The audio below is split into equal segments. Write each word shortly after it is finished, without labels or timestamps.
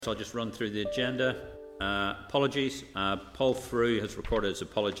So I'll just run through the agenda. Apologies. Paul Frew has recorded his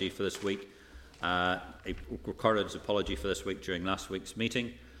apology for this week. He recorded his apology for this week during last week's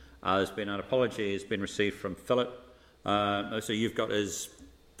meeting. There's been an apology has been received from Philip. So you've got his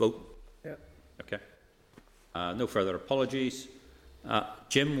vote? Yeah. Okay. No further apologies.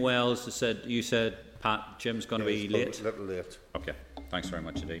 Jim Wells has said, you said, Pat, Jim's going to be late? A little late. Okay. Thanks very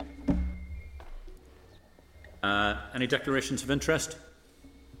much indeed. Any declarations of interest?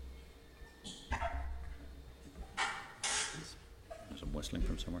 I'm whistling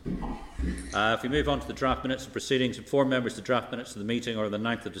from somewhere. If we move on to the draft minutes of proceedings, inform members the draft minutes of the meeting or the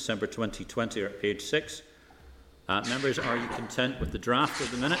 9th of December 2020 are at page 6. Members, are you content with the draft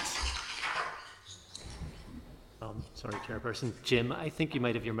of the minutes? Sorry, Chairperson. Jim, I think you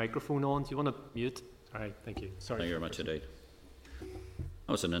might have your microphone on. Do you want to mute? All right, thank you. Sorry. Thank you very much indeed.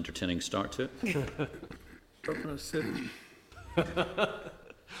 That was an entertaining start to it.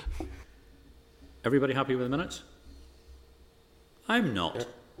 Everybody happy with the minutes? I'm not. Yeah.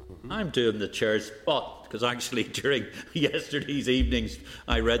 I'm doing the chair's spot because actually during yesterday's evenings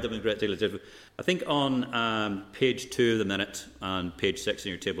I read them in a great deal of detail. I think on page 2 of the minute and page 6 in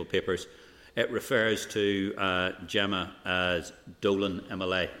your table of papers it refers to Gemma as Dolan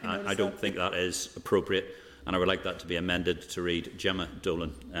MLA. I don't think that is appropriate and I would like that to be amended to read Gemma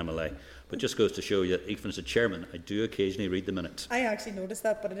Dolan MLA. But just goes to show you that even as a chairman I do occasionally read the minutes. I actually noticed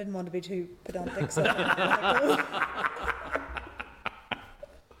that but I didn't want to be too pedantic. So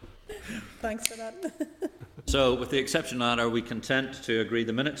thanks for that. So, with the exception of that, are we content to agree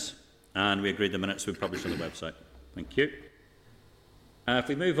the minutes? And we agreed the minutes we published on the website. Thank you. If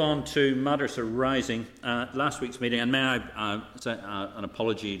we move on to matters arising, last week's meeting, and may I say an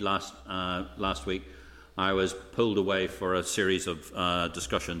apology last week. I was pulled away for a series of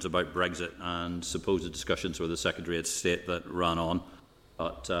discussions about Brexit and supposed discussions with the Secretary of State that ran on.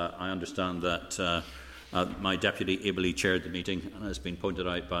 But I understand that my deputy ably chaired the meeting, and it has been pointed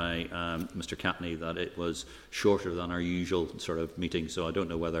out by Mr. Catney that it was shorter than our usual sort of meeting, so I don't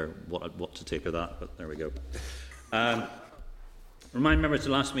know what to take of that, but there we go. Remind members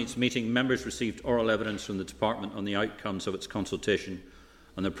of last week's meeting, members received oral evidence from the Department on the outcomes of its consultation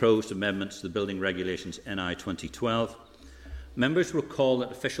on the proposed amendments to the Building Regulations NI 2012. Members recall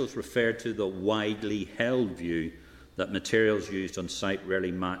that officials referred to the widely held view that materials used on site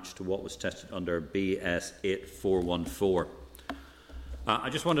rarely match to what was tested under BS 8414. I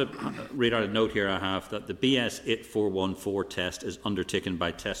just want to read out a note here I have that the BS 8414 test is undertaken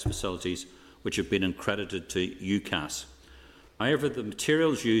by test facilities which have been accredited to UCAS. However, the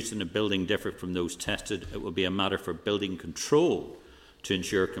materials used in a building differ from those tested. It will be a matter for building control to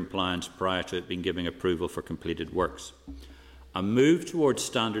ensure compliance prior to it being given approval for completed works. A move towards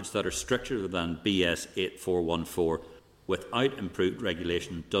standards that are stricter than BS 8414 without improved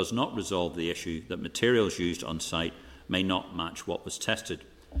regulation does not resolve the issue that materials used on site may not match what was tested.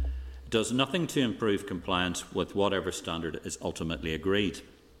 It does nothing to improve compliance with whatever standard is ultimately agreed.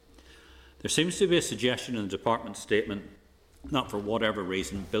 There seems to be a suggestion in the Department statement that for whatever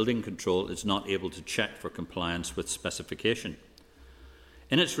reason building control is not able to check for compliance with specification.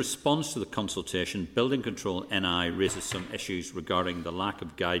 In its response to the consultation, Building Control NI raises some issues regarding the lack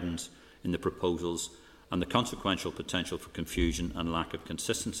of guidance in the proposals and the consequential potential for confusion and lack of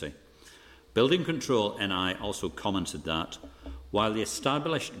consistency. Building Control NI also commented that, while the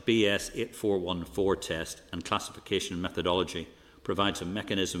established BS 8414 test and classification methodology provides a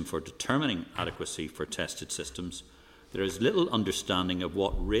mechanism for determining adequacy for tested systems, there is little understanding of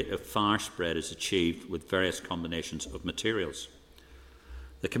what rate of fire spread is achieved with various combinations of materials.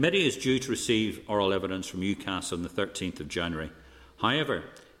 The committee is due to receive oral evidence from UCAS on the 13th of January. However,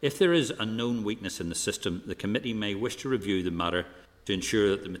 if there is a known weakness in the system, the committee may wish to review the matter to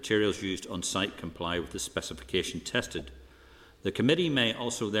ensure that the materials used on site comply with the specification tested. The committee may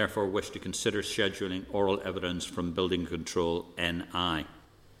also therefore wish to consider scheduling oral evidence from Building Control NI.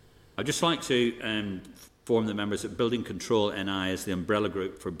 I'd just like to inform the members that Building Control NI is the umbrella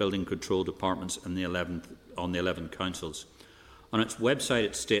group for building control departments on the 11 councils. On its website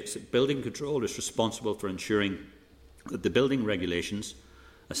it states that building control is responsible for ensuring that the building regulations,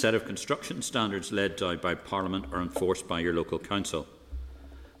 a set of construction standards laid down by Parliament, are enforced by your local council.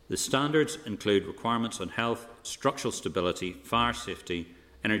 The standards include requirements on health, structural stability, fire safety,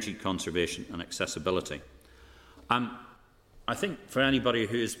 energy conservation and accessibility. I think for anybody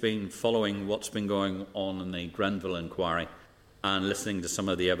who has been following what's been going on in the Grenville inquiry and listening to some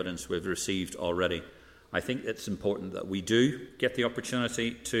of the evidence we've received already, I think it's important that we do get the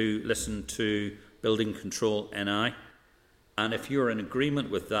opportunity to listen to Building Control NI. And if you're in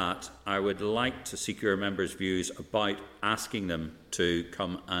agreement with that, I would like to seek your members' views about asking them to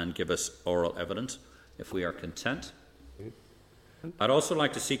come and give us oral evidence, if we are content. I'd also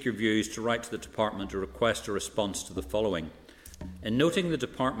like to seek your views to write to the Department to request a response to the following. In noting the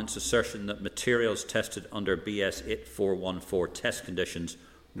Department's assertion that materials tested under BS 8414 test conditions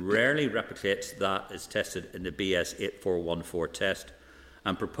rarely replicates that is tested in the BS 8414 test,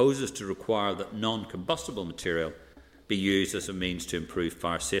 and proposes to require that non-combustible material be used as a means to improve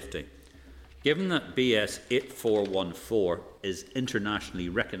fire safety. Given that BS 8414 is internationally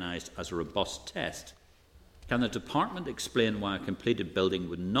recognised as a robust test, can the Department explain why a completed building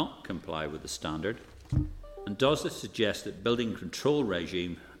would not comply with the standard? And does this suggest that building control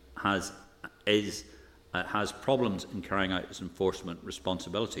regime has problems in carrying out its enforcement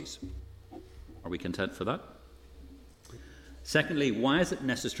responsibilities? Are we content for that? Secondly, why is it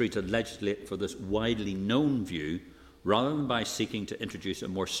necessary to legislate for this widely known view rather than by seeking to introduce a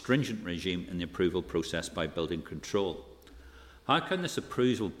more stringent regime in the approval process by building control? How can this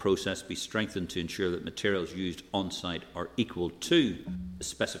approval process be strengthened to ensure that materials used on-site are equal to the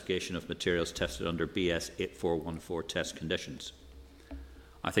specification of materials tested under BS 8414 test conditions?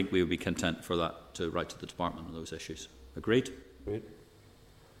 I think we would be content for that to write to the Department on those issues. Agreed? Agreed.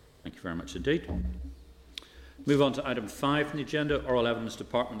 Thank you very much indeed. Move on to item 5 on the agenda, oral evidence,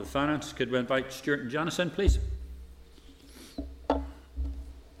 Department of Finance. Could we invite Stuart and Janice in, please?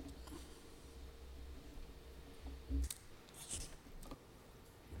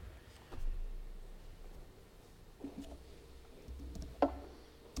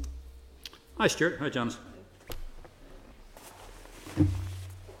 Hi Stuart, hi Janice.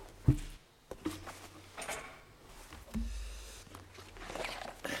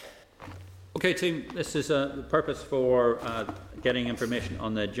 Okay team, this is the purpose for getting information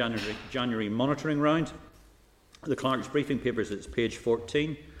on the January monitoring round. The Clerk's briefing papers, it's page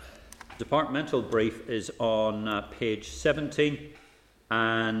 14. Departmental brief is on page 17.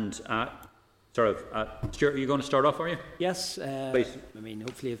 And Stuart, are you going to start off, are you? Yes. Please. I mean,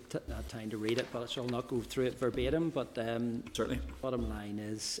 hopefully you've had time to read it, but I shall not go through it verbatim. But certainly. Bottom line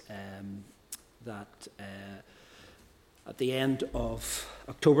is that at the end of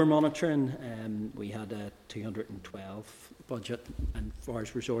October monitoring, we had a 212 budget, and as far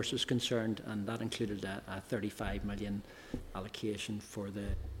as resources concerned, and that included a 35 million allocation for the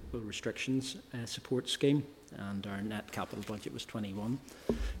restrictions support scheme, and our net capital budget was 21.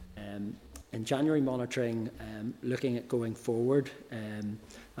 In January monitoring, looking at going forward,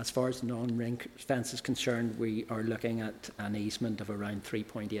 as far as non-ring fence is concerned, we are looking at an easement of around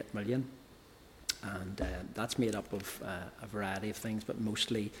 3.8 million. And that's made up of a variety of things, but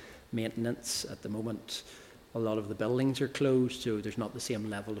mostly maintenance. At the moment, a lot of the buildings are closed, so there's not the same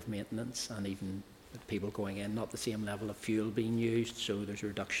level of maintenance, and even with people going in, not the same level of fuel being used, so there's a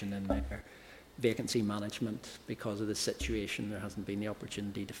reduction in their vacancy management. Because of the situation, there hasn't been the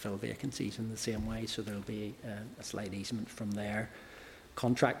opportunity to fill vacancies in the same way, so there'll be a slight easement from there.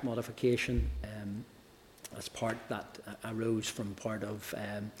 Contract modification, as part that arose from part of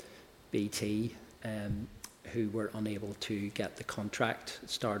BT, who were unable to get the contract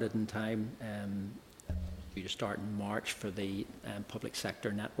started in time, due to start in March for the public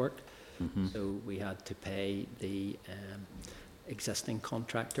sector network. So we had to pay the existing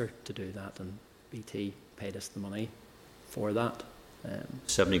contractor to do that, and BT paid us the money for that.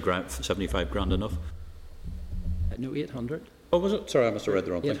 75 grand enough? No, 800. Oh, was it? Sorry, I must have read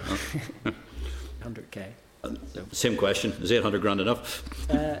the wrong thing. 100k. Same question. Is 800 grand enough?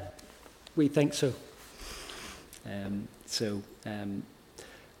 We think so. And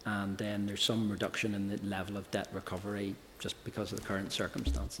then there's some reduction in the level of debt recovery just because of the current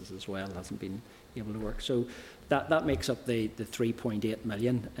circumstances as well. Hasn't been able to work. So that makes up the 3.8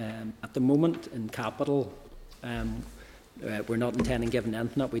 million. At the moment in capital, we're not intending giving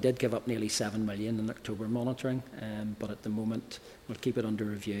anything up. We did give up nearly 7 million in October monitoring, but at the moment we'll keep it under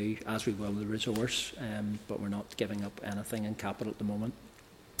review, as we will the resource, but we're not giving up anything in capital at the moment.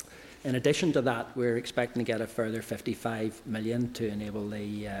 In addition to that, we're expecting to get a further 55 million to enable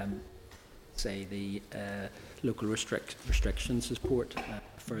the, local restriction support.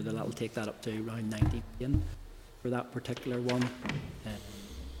 Further, that will take that up to around 90 million for that particular one.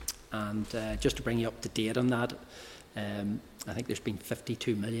 Just to bring you up to date on that, I think there's been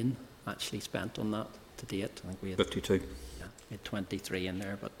 52 million actually spent on that to date. I think we had 52. Yeah, we had 23 in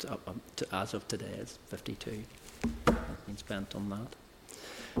there, but as of today, it's 52 has been spent on that.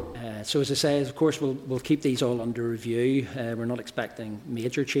 So as I say, of course, we'll keep these all under review. We're not expecting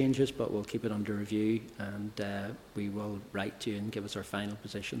major changes, but we'll keep it under review, and we will write to you and give us our final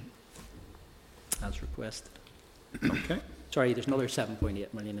position as requested. Okay. Sorry, there's another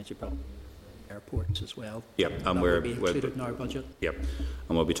 7.8 million that you probably airports as well. Yep, and that we're will be included in our budget. Yep,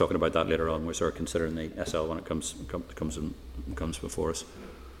 and we'll be talking about that later on. We're sort of considering the SL when it comes before us.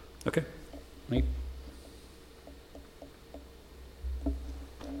 Okay. Right.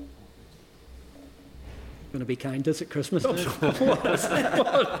 Going to be kind to us at Christmas.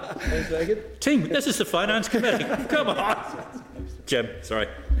 Team, this is the finance committee. Come on, Jim. Sorry.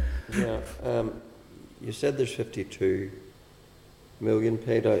 Yeah, you said there's 52 million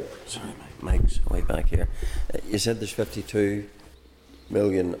paid out. Sorry, Mike's way back here. You said there's 52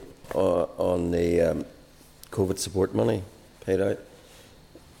 million on the COVID support money paid out.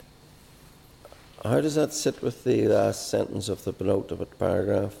 How does that sit with the last sentence of the penultimate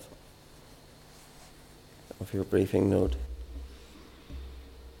paragraph of your briefing note?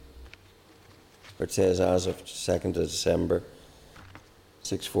 Where it says, as of 2nd of December,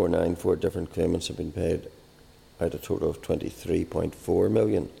 6,494 different claimants have been paid out a total of 23.4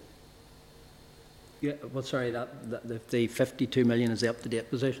 million. Yeah, well, sorry, the 52 million is the up-to-date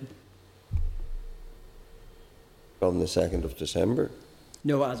position? From the 2nd of December?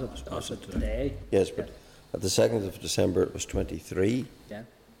 No, as of today. Yes, but at the 2nd of December it was 23. Yeah.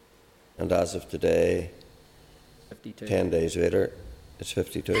 And as of today, 52. 10 days later, it's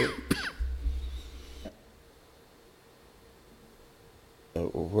 52.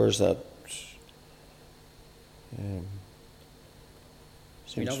 Where's that?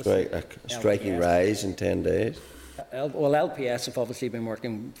 Seems a striking rise in 10 days. Well, LPS have obviously been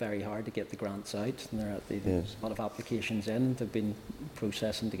working very hard to get the grants out. And there's a lot of applications in. They've been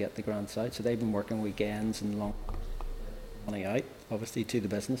processing to get the grants out. So they've been working weekends and long money out, obviously, to the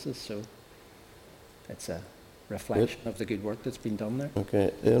businesses. So it's a reflection of the good work that's been done there.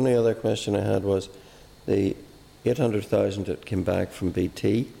 Okay. The only other question I had was the 800,000 that came back from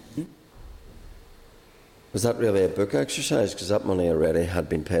BT. Was that really a book exercise? Because that money already had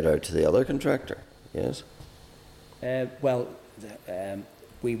been paid out to the other contractor, yes?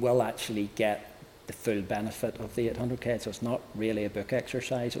 We will actually get the full benefit of the 800k, so it's not really a book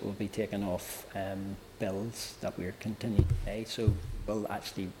exercise. It will be taken off bills that we're continuing to pay, so we'll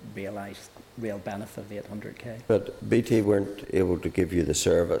actually realise real benefit of the 800k. But BT weren't able to give you the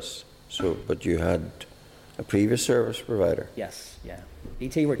service, but you had a previous service provider? Yes, yeah.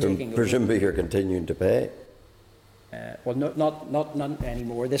 BT were taking... Presumably you're continuing to pay? Well, not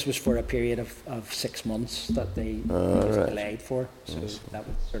anymore. This was for a period of 6 months that they was delayed for. So that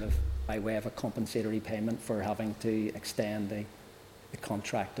was sort of by way of a compensatory payment for having to extend the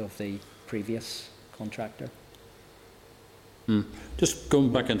contract of the previous contractor. Just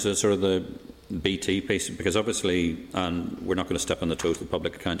going back into sort of the BT piece, because obviously, and we're not going to step on the toes of the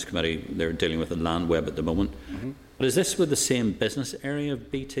Public Accounts Committee, they're dealing with the land web at the moment. But is this with the same business area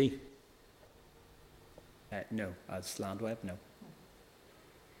of BT? No, as Landweb, no.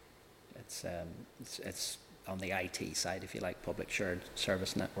 It's on the IT side, if you like, Public Shared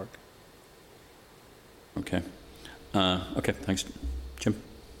Service Network. Okay. Okay, thanks. Jim?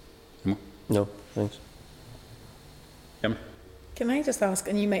 No, thanks. Jim? Can I just ask,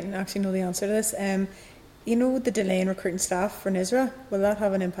 and you mightn't actually know the answer to this, you know the delay in recruiting staff for NISRA, will that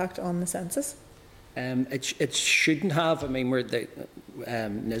have an impact on the census? It shouldn't have. I mean,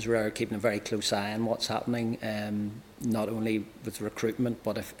 NISRA are keeping a very close eye on what's happening, not only with recruitment,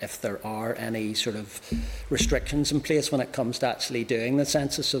 but if there are any sort of restrictions in place when it comes to actually doing the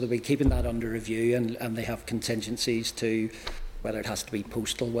census. So they'll be keeping that under review, and they have contingencies to whether it has to be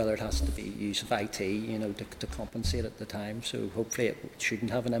postal, whether it has to be use of IT, you know, to compensate at the time. So hopefully it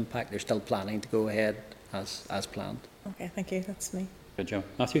shouldn't have an impact. They're still planning to go ahead as planned. Okay, thank you. That's me. Good job.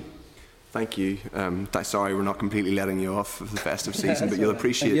 Matthew? Thank you. Sorry, we're not completely letting you off for the festive season, but you'll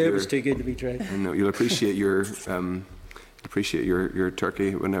appreciate. It was too good to be true. No, you'll appreciate your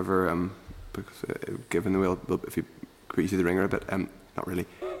turkey whenever, given the will, if you put you through the ringer a bit. Not really.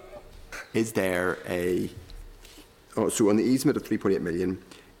 Is there a? Oh, so on the easement of 3.8 million,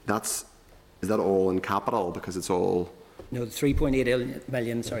 is that all in capital because it's all? No, the 3.8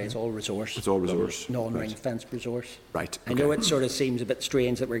 million, sorry, it's all resource. It's all resource. Non-ring fenced resource. Right. I know it sort of seems a bit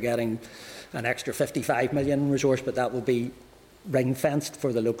strange that we're getting an extra 55 million resource, but that will be ring fenced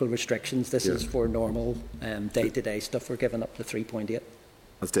for the local restrictions. This is for normal day-to-day stuff. We're giving up to 3.8.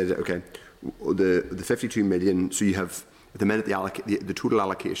 That's day-to-day, okay. The 52 million, so you have, at the minute, the total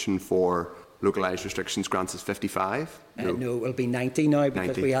allocation for localised restrictions grants is 55? No, it'll be 90 now because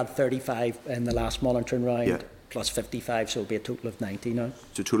 90. we had 35 in the last monitoring round, plus 55, so it'll be a total of 90 now.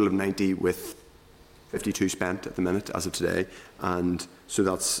 So a total of 90 with 52 spent at the minute as of today, and so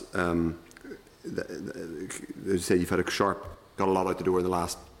that's, as you say, you've had got a lot out the door in the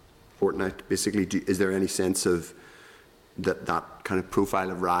last fortnight. Basically, is there any sense of that kind of profile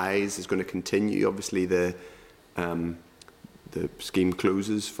of rise is going to continue. Obviously, the scheme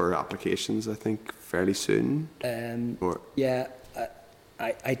closes for applications, I think, fairly soon. Yeah,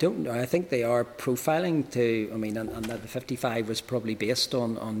 I don't know. I think they are profiling to, I mean, and the 55 was probably based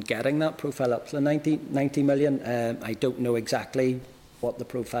on getting that profile up to the 90 million. I don't know exactly what the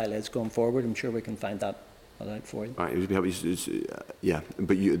profile is going forward. I'm sure we can find that out for you. Right, yeah,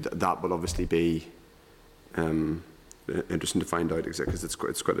 but that will obviously be interesting to find out exactly, because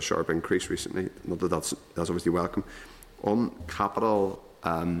it's quite a sharp increase recently. Not that that's obviously welcome. On capital,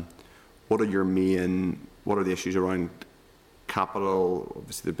 what are the issues around capital?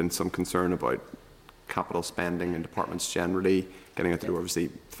 Obviously, there's been some concern about capital spending in departments generally, getting it through. Obviously,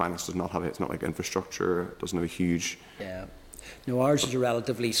 finance does not have it. It's not like infrastructure. It doesn't have a huge. Yeah. No, ours is a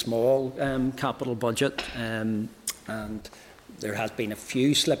relatively small capital budget, and there has been a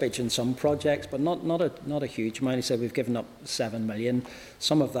few slippage in some projects, but not a huge amount. I said we've given up 7 million.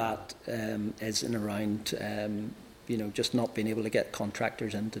 Some of that is in around just not being able to get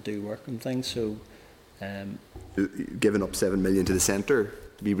contractors in to do work and things. So, giving up 7 million to the centre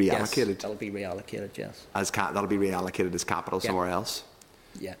to be reallocated. Yes, that'll be reallocated. Yes. That'll be reallocated as capital somewhere else.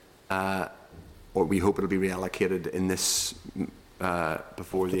 Yeah. Or we hope it'll be reallocated in this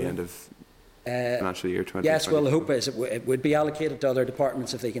before the end of financial year 2020. Yes, well, the hope is it would be allocated to other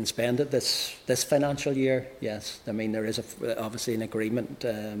departments if they can spend it this financial year. Yes, I mean there is obviously an agreement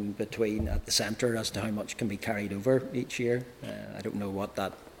between at the centre as to how much can be carried over each year. I don't know what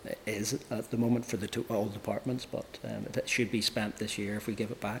that is at the moment for all departments, but it should be spent this year if we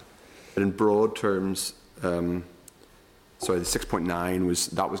give it back. But in broad terms, sorry, the 6.9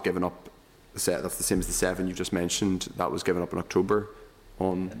 was given up. That's the same as the 7 you just mentioned. That was given up in October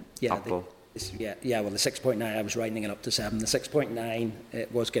on capital. Well, the 6.9, I was writing it up to 7. The 6.9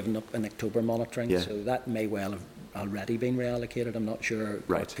 it was given up in October monitoring, so that may well have already been reallocated. I'm not sure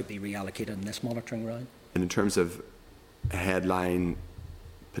what could be reallocated in this monitoring round. And in terms of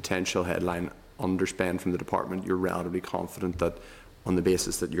potential headline underspend from the department, you're relatively confident that on the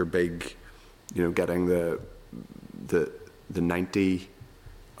basis that you're big, getting the 90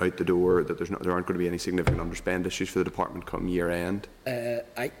 out the door, that there aren't going to be any significant underspend issues for the department come year end?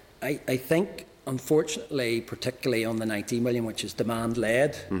 I think, unfortunately, particularly on the 90 million, which is demand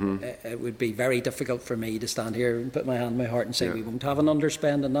led, it would be very difficult for me to stand here and put my hand on my heart and say we won't have an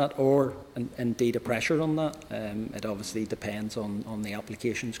underspend in that, or indeed a pressure on that. It obviously depends on the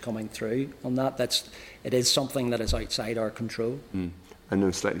applications coming through on that. It is something that is outside our control. I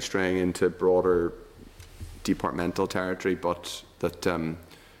know, slightly straying into broader departmental territory, but that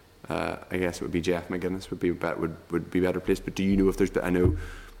I guess it would be Jeff McGuinness would be better placed. But do you know if there's been? I know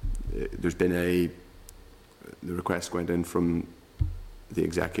there's been the request went in from the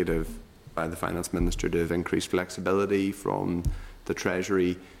executive by the finance minister to have increased flexibility from the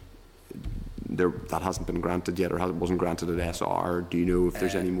Treasury. That hasn't been granted yet, or wasn't granted at SR. Do you know if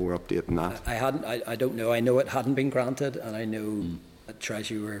there's any more update on that? I don't know. I know it hadn't been granted, and I know that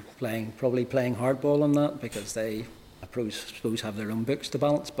Treasury were probably playing hardball on that because they, I suppose, have their own books to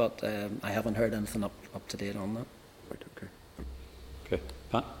balance. But I haven't heard anything up to date on that. Right. Okay. Okay.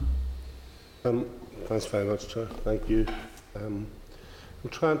 Pat. Thanks very much, Chair. Thank you. I'm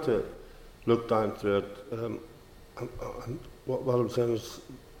trying to look down through it. And what I'm saying is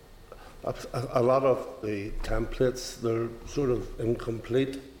a lot of the templates, they're sort of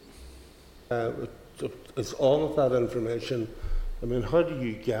incomplete. It's all of that information. I mean, how do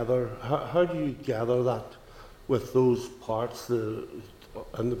you gather that with those parts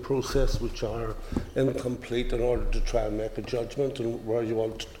in the process which are incomplete in order to try and make a judgment and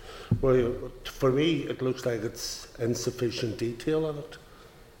for me it looks like it's insufficient detail in it.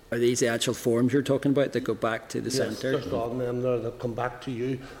 Are these the actual forms you're talking about that go back to the centre? Yes, just on them there that come back to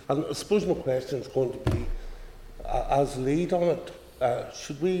you. And I suppose my question is going to be, as lead on it,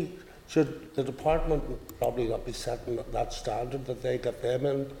 should the department probably not be setting that standard that they get them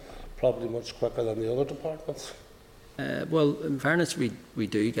in probably much quicker than the other departments? Well, in fairness, we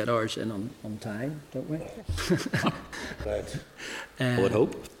do get ours in on time, don't we? Right. I would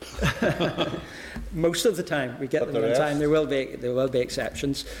hope. Most of the time we get them on time. There will be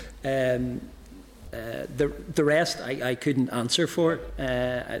exceptions. The rest I couldn't answer for.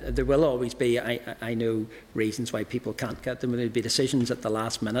 There will always be, I know, reasons why people can't get them. There will be decisions at the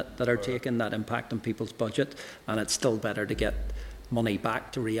last minute that are taken that impact on people's budget, and it's still better to get money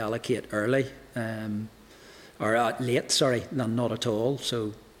back to reallocate early. Or late, sorry, not at all.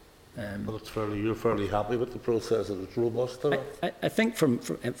 So, well, you're fairly happy with the process, and it's robust. I think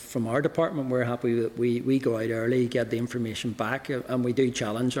from our department, we're happy that we go out early, get the information back, and we do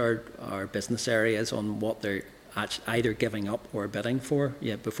challenge our business areas on what they're either giving up or bidding for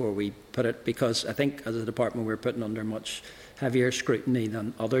before we put it, because I think as a department we're putting under much heavier scrutiny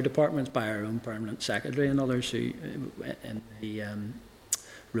than other departments by our own permanent secretary and others who in the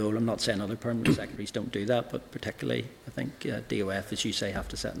role. I'm not saying other permanent secretaries don't do that, but particularly I think DOF, as you say, have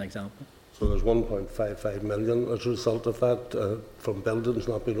to set an example. So there's 1.55 million as a result of that from buildings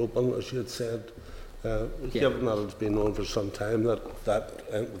not being open, as you had said. Given that it's been known for some time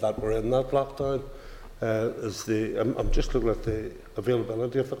that we're in that lockdown, I'm just looking at the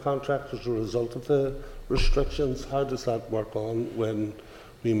availability of the contract as a result of the restrictions. How does that work on when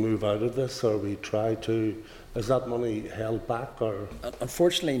we move out of this, or we try to? Is that money held back, or?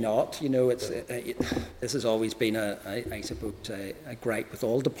 Unfortunately not. You know, this has always been I suppose a gripe with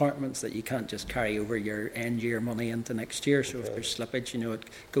all departments, that you can't just carry over your end year money into next year. So if there's slippage, you know, it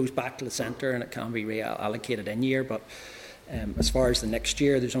goes back to the centre and it can be reallocated in year. But as far as the next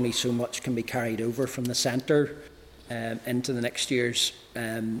year, there's only so much can be carried over from the centre into the next year's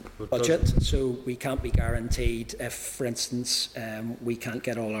budget, so we can't be guaranteed if, for instance, we can't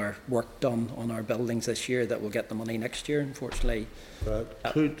get all our work done on our buildings this year, that we'll get the money next year. Unfortunately,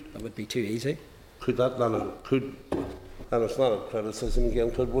 that would be too easy. Could that then, and it's not a criticism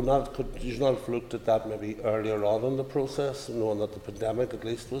again, could you not have looked at that maybe earlier on in the process, knowing that the pandemic at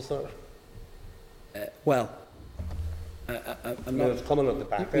least was there? I'm not. It's coming at the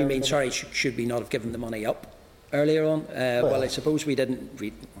back. You mean, sorry, should we not have given the money up earlier on? Well, I suppose we didn't.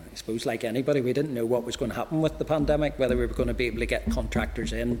 I suppose, like anybody, we didn't know what was going to happen with the pandemic, whether we were going to be able to get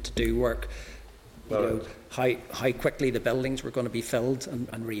contractors in to do work, you know, how quickly the buildings were going to be filled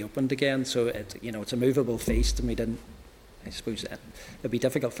and reopened again. So it's a movable feast, and we didn't. I suppose it'd be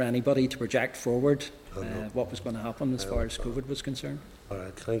difficult for anybody to project forward what was going to happen as far as COVID was concerned. All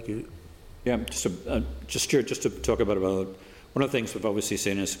right, thank you. Yeah, just to talk about one of the things we've obviously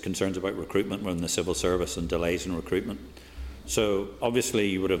seen is concerns about recruitment within the civil service and delays in recruitment. So obviously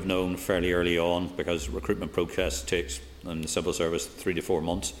you would have known fairly early on, because recruitment process takes in the civil service 3 to 4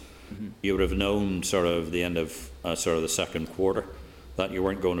 months. Mm-hmm. You would have known sort of the end of sort of the second quarter that you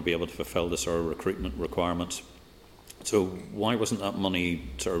weren't going to be able to fulfil the sort of recruitment requirements. So why wasn't that money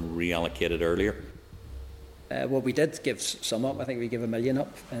sort of reallocated earlier? Well, we did give some up. I think we gave $1 million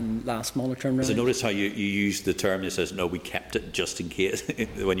up in last monitoring round. So notice how you used the term that says, no, we kept it just in case,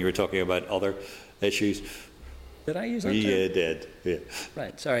 when you were talking about other issues. Did I use that term? Yeah, did. Yeah.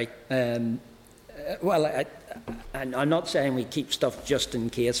 Right, sorry. Well, I'm not saying we keep stuff just in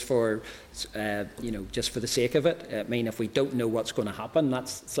case for, just for the sake of it. I mean, if we don't know what's going to happen,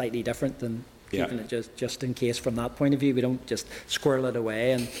 that's slightly different than keeping it just in case from that point of view. We don't just squirrel it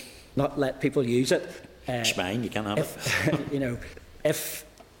away and not let people use it. It's mine, you can't have it. If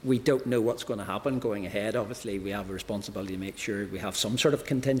we don't know what's going to happen going ahead, obviously we have a responsibility to make sure we have some sort of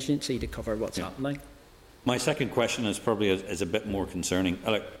contingency to cover what's happening. My second question is probably is a bit more concerning.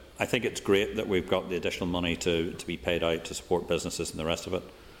 Look, I think it's great that we've got the additional money to be paid out to support businesses and the rest of it,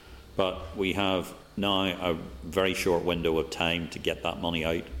 but we have now a very short window of time to get that money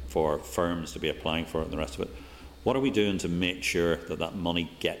out for firms to be applying for it and the rest of it. What are we doing to make sure that that money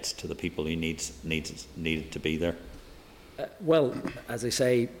gets to the people who need it to be there? Well, as I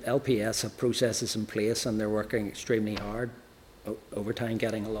say, LPS have processes in place, and they're working extremely hard over time,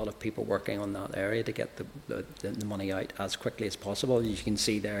 getting a lot of people working on that area to get the money out as quickly as possible. As you can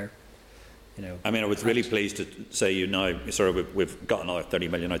see there, I mean, I was really pleased to say we've got another 30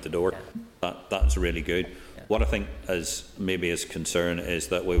 million out the door. Yeah. That's really good. Yeah. What I think is concern is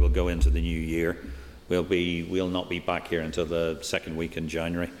that we will go into the new year. We'll not be back here until the second week in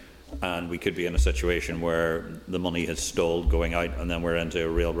January, and we could be in a situation where the money has stalled going out, and then we're into a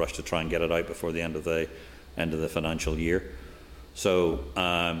real rush to try and get it out before the end of the financial year. So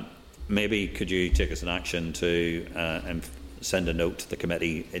maybe could you take us an action to send a note to the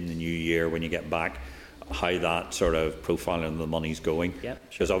committee in the new year when you get back, how that sort of profiling of the money's going? Yeah, sure.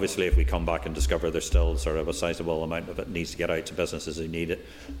 Because obviously if we come back and discover there's still sort of a sizable amount of it needs to get out to businesses who need it,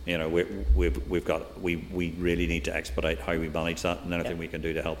 we really need to expedite how we manage that, and anything we can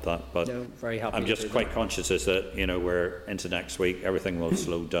do to help that. But very happy I'm just quite conscious is that we're into next week, everything will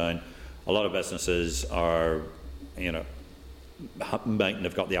slow down. A lot of businesses are mightn't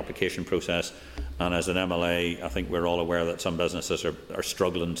have got the application process, and as an MLA I think we're all aware that some businesses are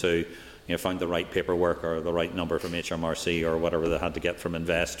struggling to find the right paperwork or the right number from HMRC or whatever they had to get from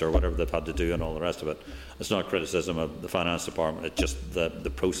Invest or whatever they've had to do and all the rest of it. It's not a criticism of the finance department, it's just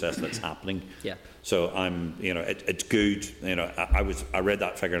the process that's happening. Yeah. So it's good. I read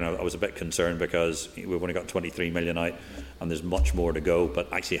that figure and I was a bit concerned because we've only got 23 million out and there's much more to go,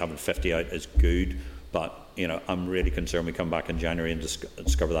 but actually having 50 out is good. But I'm really concerned we come back in January and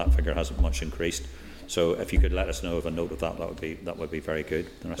discover that figure hasn't much increased. So if you could let us know of a note of that, that would be very good.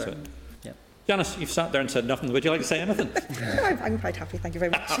 The rest of it. Yeah. Janice, you've sat there and said nothing. Would you like to say anything? No, I'm quite happy. Thank you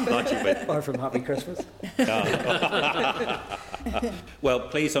very much. Far from happy Christmas. Well,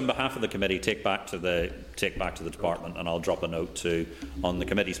 please, on behalf of the committee, take back to the department, and I'll drop a note on the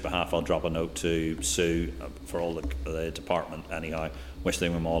committee's behalf. I'll drop a note to Sue for all the department. Anyhow,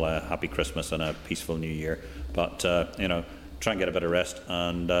 wishing them all a happy Christmas and a peaceful New Year. But try and get a bit of rest,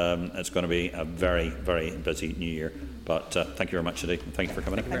 and it's going to be a very, very busy New Year. But thank you very much indeed. Thank you for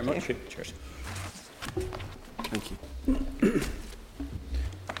coming in. Thank you very much. Cheers. Thank you.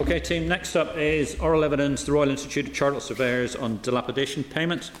 Okay, team, next up is oral evidence, the Royal Institute of Chartered Surveyors on dilapidation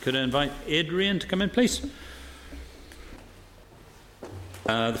payments. Could I invite Adrian to come in, please?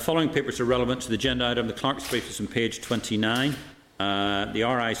 The following papers are relevant to the agenda item. The clerk's brief is on page 29. The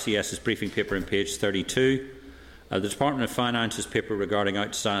RICS's briefing paper on page 32. The Department of Finance's paper regarding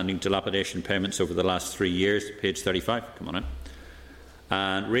outstanding dilapidation payments over the last 3 years, page 35. Come on in.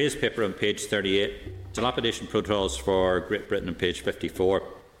 And Ray's paper on page 38. Dilapidation protocols for Great Britain on page 54.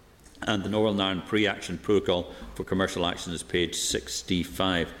 And the Northern Ireland pre-action protocol for commercial action is page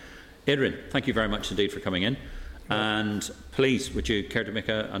 65. Adrian, thank you very much indeed for coming in. And please, would you care to make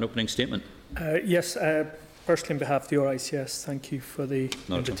an opening statement? Yes. Firstly, on behalf of the RICS, thank you for the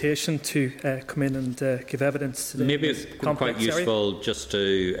invitation to come in and give evidence today. Maybe it's quite useful just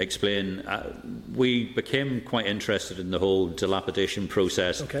to explain. We became quite interested in the whole dilapidation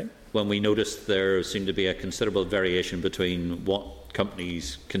process when we noticed there seemed to be a considerable variation between what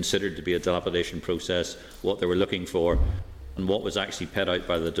companies considered to be a dilapidation process, what they were looking for, and what was actually paid out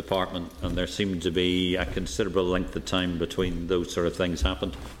by the department, and there seemed to be a considerable length of time between those sort of things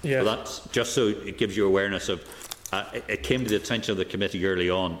happened. Yes. So that's just so it gives you awareness of. It came to the attention of the committee early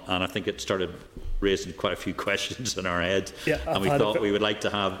on, and I think it started raising quite a few questions in our heads. Yeah, and we thought we would like to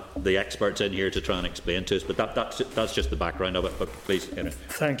have the experts in here to try and explain to us. But that's just the background of it. But please,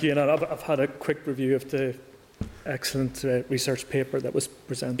 Thank you. And I've had a quick review of the excellent research paper that was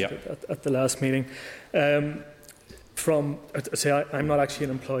presented at the last meeting. I'm not actually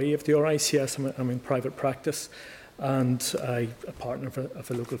an employee of the RICS. I'm in private practice, and I'm a partner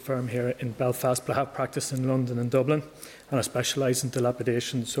of a local firm here in Belfast, but I have practiced in London and Dublin, and I specialise in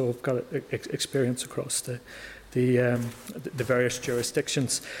dilapidation, so I've got experience across the various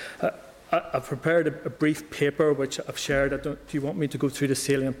jurisdictions. I've prepared a brief paper which I've shared. Do you want me to go through the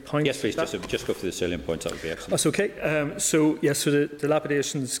salient points? Yes, please. Just go through the salient points. That would be excellent. That's okay. So the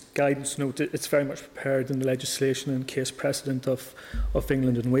dilapidations guidance note, it's very much prepared in the legislation and case precedent of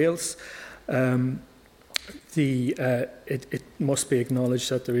England and Wales. It must be acknowledged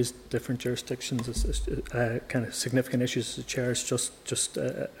that there is different jurisdictions, kind of significant issues the chair has just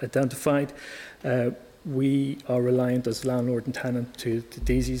identified. We are reliant as landlord and tenant to the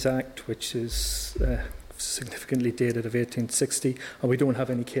Daisies Act, which is significantly dated of 1860, and we don't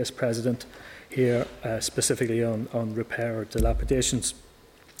have any case precedent here specifically on repair or dilapidations.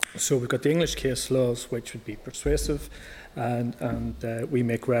 So we've got the English case laws, which would be persuasive, and we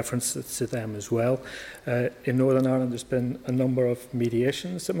make reference to them as well. In Northern Ireland, there's been a number of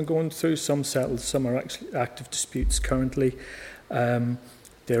mediations that have been going through. Some settled, some are actually active disputes currently.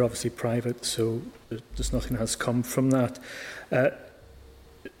 They're obviously private, so there's nothing has come from that.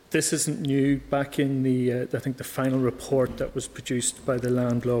 This isn't new. Back in the final report that was produced by the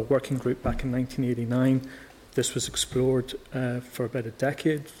Land Law Working Group back in 1989, this was explored for about a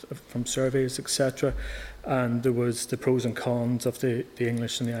decade from surveys, etc. And there was the pros and cons of the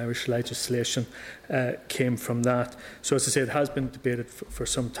English and the Irish legislation came from that. So as I say, it has been debated for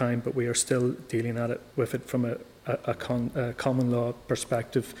some time, but we are still dealing with it from a common law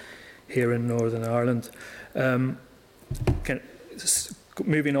perspective here in Northern Ireland.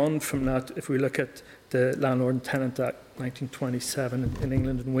 Moving on from that, if we look at the Landlord and Tenant Act 1927 in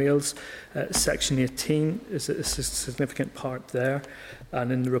England and Wales, Section 18 is a significant part there.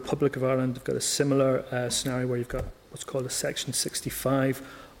 And in the Republic of Ireland, they've got a similar scenario where you've got what's called a Section 65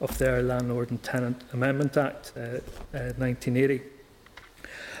 of their Landlord and Tenant Amendment Act 1980.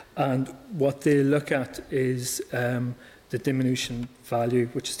 And what they look at is the diminution value,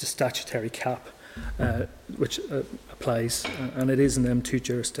 which is the statutory cap, which applies, and it is in them two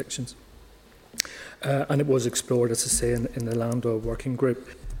jurisdictions. And it was explored, as I say, in the Land Law Working Group.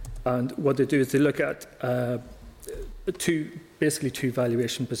 And what they do is they look at basically two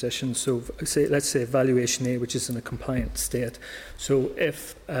valuation positions. So let's say valuation A, which is in a compliant state. So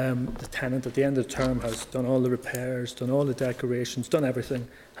if the tenant at the end of the term has done all the repairs, done all the decorations, done everything,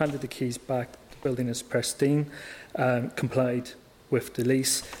 handed the keys back, the building is pristine, complied with the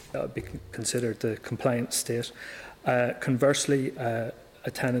lease, that would be considered the compliant state. Conversely,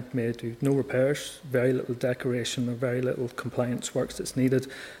 a tenant may do no repairs, very little decoration or very little compliance works that's needed,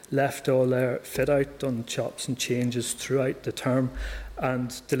 left all their fit out, done chops and changes throughout the term,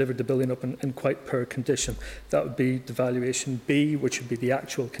 and delivered the building up in quite poor condition. That would be the valuation B, which would be the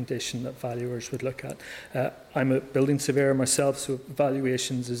actual condition that valuers would look at. I'm a building surveyor myself, so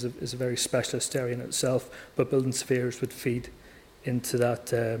valuations is a very specialist area in itself, but building surveyors would feed into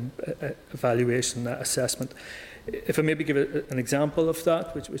that evaluation, that assessment. If I maybe give an example of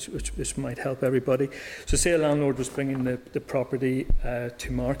that, which might help everybody. So say a landlord was bringing the property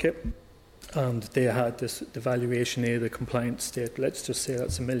to market, and they had the valuation A, the compliance state. Let's just say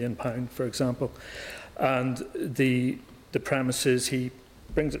that's £1 million, for example. And the premises, he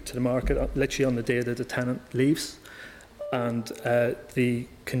brings it to the market literally on the day that the tenant leaves, and the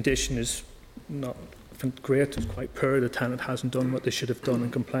condition is not great, it's quite poor. The tenant hasn't done what they should have done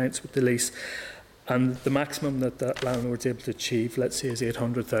in compliance with the lease. And the maximum that landlord's able to achieve, let's say, is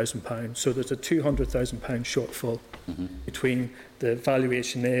 £800,000. So there's a £200,000 shortfall between the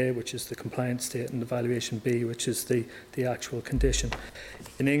valuation A, which is the compliance state, and the valuation B, which is the actual condition.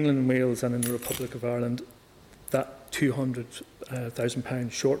 In England and Wales and in the Republic of Ireland, that £200,000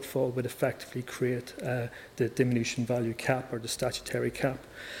 shortfall would effectively create the diminution value cap, or the statutory cap.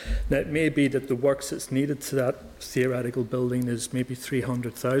 Now, it may be that the works that's needed to that theoretical building is maybe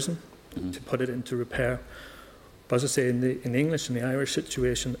 £300,000 to put it into repair. But as I say, in the English and the Irish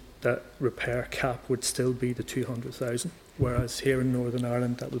situation, that repair cap would still be the £200,000, whereas here in Northern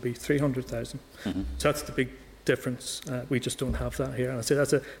Ireland, that would be £300,000. So that's the big difference. We just don't have that here. And I say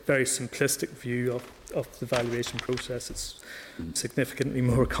that's a very simplistic view of the valuation process. It's significantly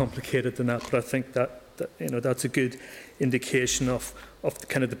more complicated than that, but I think that that's a good indication of the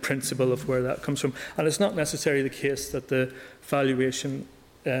kind of the principle of where that comes from. And it's not necessarily the case that the valuation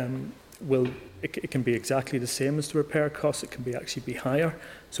it can be exactly the same as the repair cost. It can be actually be higher.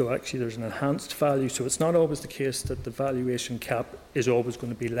 So actually there's an enhanced value. So it's not always the case that the valuation cap is always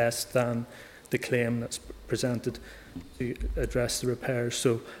going to be less than the claim that's presented to address the repairs.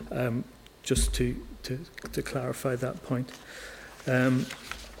 So just to clarify that point.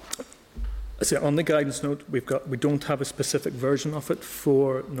 So on the guidance note, we don't have a specific version of it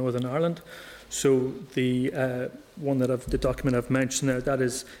for Northern Ireland. So the the document I've mentioned there, that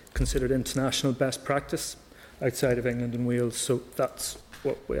is considered international best practice outside of England and Wales. So that's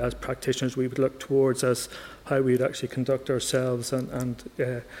what we, as practitioners, we would look towards as how we would actually conduct ourselves and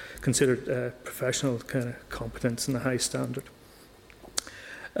consider professional kind of competence and a high standard.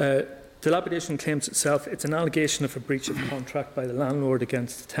 Dilapidation claims itself, it's an allegation of a breach of contract by the landlord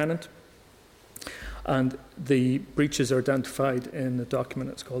against the tenant. And the breaches are identified in the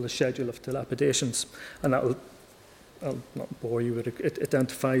document. It's called the Schedule of Dilapidations, and I'll not bore you with it. It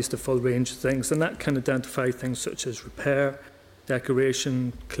identifies the full range of things, and that can identify things such as repair,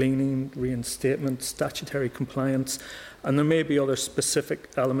 decoration, cleaning, reinstatement, statutory compliance, and there may be other specific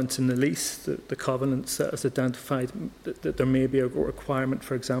elements in the lease, the covenants that is identified, that there may be a requirement,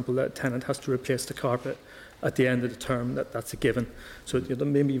 for example, that a tenant has to replace the carpet at the end of the term. That's a given. So there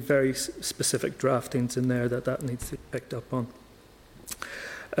may be very specific draftings in there that needs to be picked up on.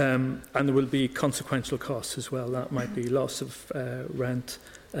 And there will be consequential costs as well. That might be loss of rent,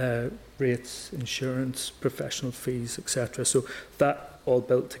 rates, insurance, professional fees, etc. So that all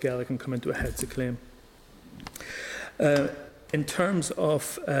built together can come into a heads of claim. In terms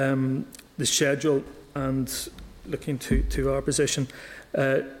of the schedule and looking to our position,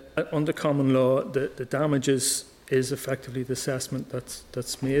 under common law, the damages is effectively the assessment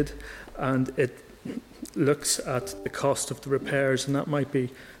that's made, and it looks at the cost of the repairs, and that might be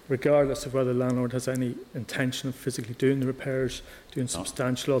regardless of whether the landlord has any intention of physically doing the repairs, doing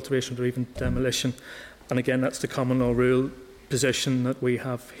substantial alterations or even demolition. And again, that's the common law rule position that we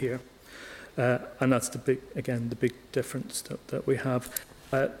have here. And that's the big difference that we have.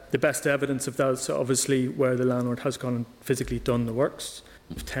 The best evidence of that is obviously where the landlord has gone and physically done the works.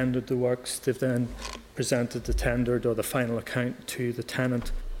 They've tendered the works, they've then presented the tendered or the final account to the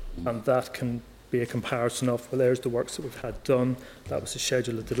tenant, and that can be a comparison of, well, there's the works that we've had done, that was a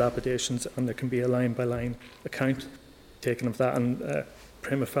schedule of dilapidations, and there can be a line-by-line account taken of that, and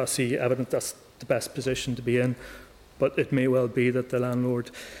prima facie evidence that's the best position to be in. But it may well be that the landlord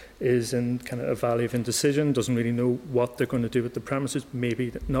is in kind of a valley of indecision, doesn't really know what they're going to do with the premises,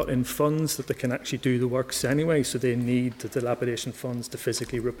 maybe not in funds that they can actually do the works anyway, so they need the dilapidation funds to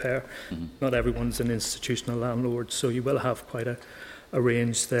physically repair. Not everyone's an institutional landlord, so you will have quite a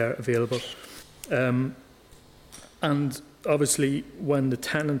range there available. And obviously, when the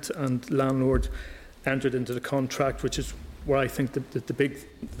tenant and landlord entered into the contract, which is where I think the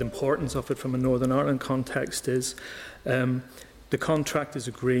importance of it from a Northern Ireland context is, the contract is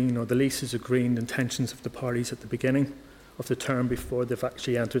agreeing, or the lease is agreeing the intentions of the parties at the beginning of the term before they've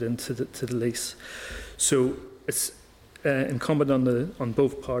actually entered into the lease. So it's incumbent on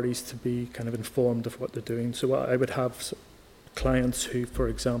both parties to be kind of informed of what they're doing. So I would have clients who, for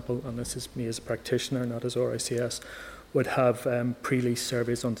example, and this is me as a practitioner, not as RICS, would have pre-lease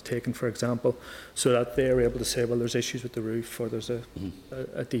surveys undertaken, for example, so that they're able to say, well, there's issues with the roof, or there's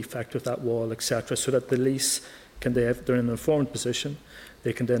a defect with that wall, etc., so that the lease they're in an informed position.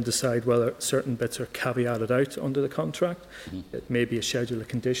 They can then decide whether certain bits are caveated out under the contract. It may be a schedule of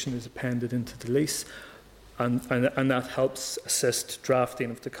condition is appended into the lease, and that helps assist drafting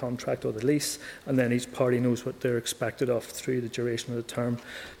of the contract or the lease, and then each party knows what they're expected of through the duration of the term.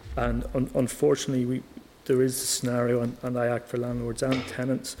 And unfortunately, there is a scenario, and I act for landlords and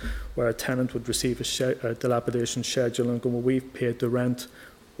tenants, where a tenant would receive a dilapidation schedule and go, well, we've paid the rent,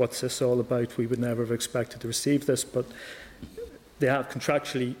 what's this all about? We would never have expected to receive this, but they have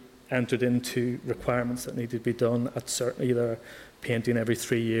contractually entered into requirements that need to be done at certain, either painting every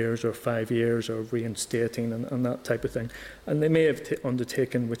 3 years or 5 years, or reinstating and that type of thing. And they may have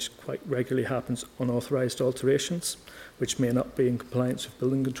undertaken, which quite regularly happens, unauthorised alterations, which may not be in compliance with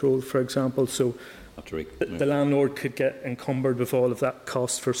building control, for example. So the landlord could get encumbered with all of that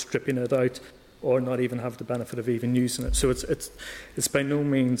cost for stripping it out, or not even have the benefit of even using it. So it's by no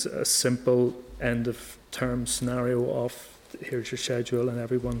means a simple end of term scenario of here's your schedule and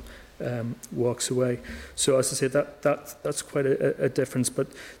everyone walks away. So as I say, that's quite a difference. But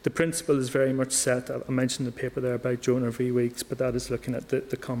the principle is very much set. I mentioned the paper there about Jonah v. Weeks, but that is looking at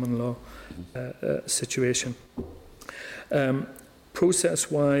the common law situation.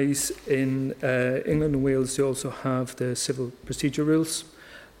 Process-wise, in England and Wales, they also have the civil procedure rules.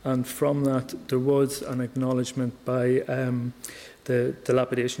 And from that, there was an acknowledgement by the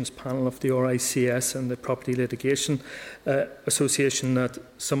Dilapidations panel of the RICS and the Property Litigation Association that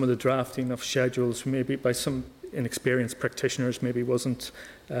some of the drafting of schedules, maybe by some inexperienced practitioners, maybe wasn't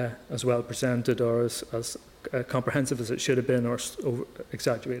as well presented or as comprehensive as it should have been, or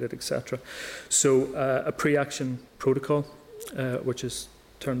exaggerated, etc. So a pre-action protocol, which is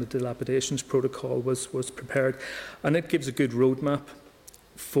termed the Dilapidations Protocol, was prepared, and it gives a good roadmap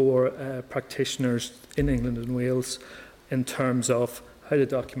for practitioners in England and Wales in terms of how the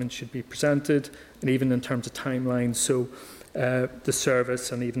document should be presented, and even in terms of timelines. So the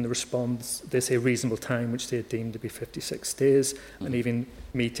service and even the response, they say reasonable time, which they deem to be 56 days, and even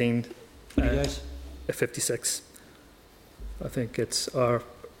meeting 56. I think it's our...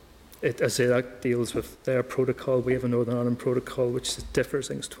 I say that deals with their protocol. We have a Northern Ireland protocol which differs. I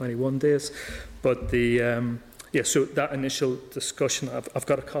think it's 21 days. But the so that initial discussion, I've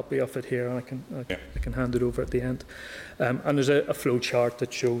got a copy of it here, and I can hand it over at the end. And there's a flow chart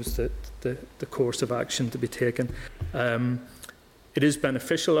that shows that the course of action to be taken. It is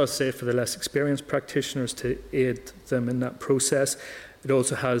beneficial, I'll say, for the less experienced practitioners to aid them in that process. It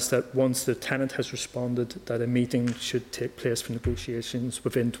also has that once the tenant has responded, that a meeting should take place for negotiations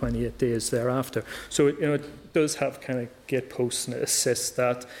within 28 days thereafter. So it does have kind of gateposts, and it assists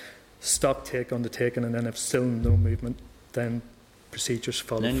that stock take undertaken, and then if still no movement, then procedures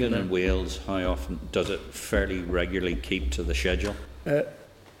follow. In England and Wales, how often does it fairly regularly keep to the schedule?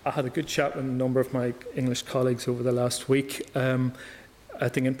 I had a good chat with a number of my English colleagues over the last week. I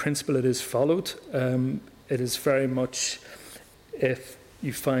think in principle it is followed. It is very much, if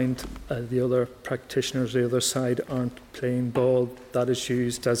you find the other practitioners, the other side, aren't playing ball, that is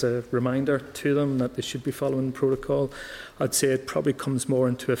used as a reminder to them that they should be following the protocol. I'd say it probably comes more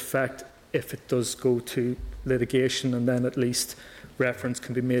into effect if it does go to litigation, and then at least reference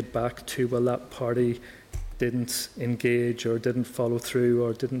can be made back to, well, that party didn't engage or didn't follow through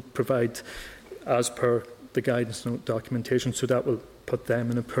or didn't provide as per the guidance note documentation, so that will put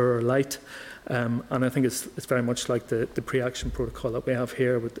them in a poorer light. And I think it's very much like the pre-action protocol that we have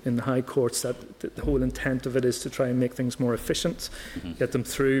here in the High Courts, that the whole intent of it is to try and make things more efficient, get them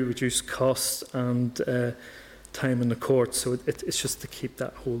through, reduce costs and time in the courts. So it's just to keep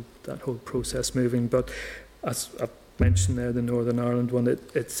that whole process moving. But as I've mentioned there, the Northern Ireland one,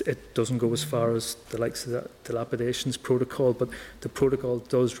 it doesn't go as far as the likes of the Dilapidations Protocol, but the protocol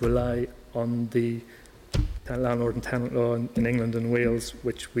does rely on the landlord and tenant law in England and Wales,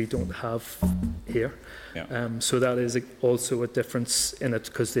 which we don't have here. So that is also a difference in it,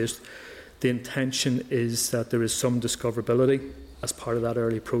 because the intention is that there is some discoverability as part of that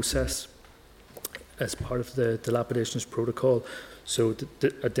early process, as part of the Dilapidations Protocol. So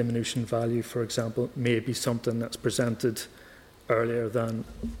a diminution value, for example, may be something that's presented earlier than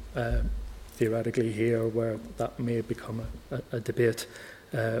theoretically here, where that may become a debate.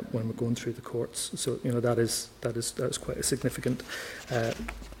 when we're going through the courts. So that is quite a significant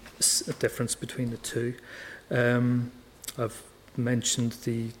difference between the two. I've mentioned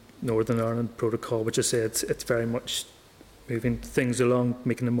the Northern Ireland Protocol, which I say it's very much moving things along,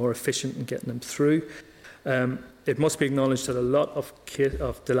 making them more efficient and getting them through. It must be acknowledged that a lot of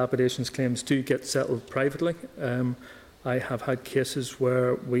dilapidations claims do get settled privately. I have had cases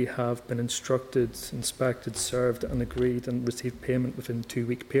where we have been instructed, inspected, served and agreed and received payment within a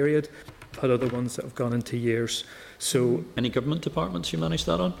 2-week period. I've had other ones that have gone into years. So, any government departments you manage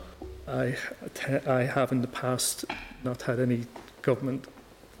that on? I have in the past not had any government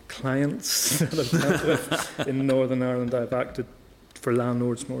clients that I've dealt with in Northern Ireland. I've acted for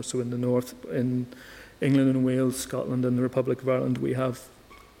landlords more so in the north. In England and Wales, Scotland and the Republic of Ireland, we have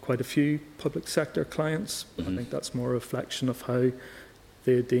quite a few public sector clients. I think that's more a reflection of how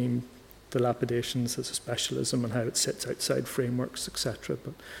they deem dilapidations as a specialism and how it sits outside frameworks, etc.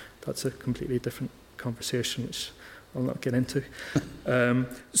 But that's a completely different conversation, which I'll not get into.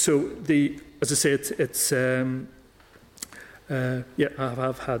 So as I say,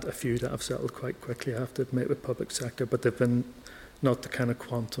 I've had a few that have settled quite quickly, I have to admit, with public sector, but they've been not the kind of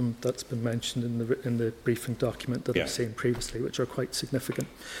quantum that's been mentioned in the briefing document that I've seen previously, which are quite significant.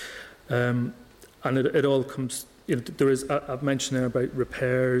 And it all comes, there is, I've mentioned there about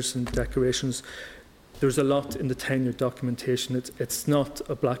repairs and decorations. There's a lot in the tenure documentation. It's not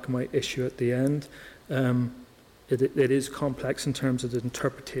a black and white issue at the end. It is complex in terms of the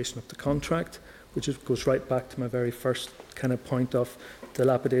interpretation of the contract, which goes right back to my very first kind of point of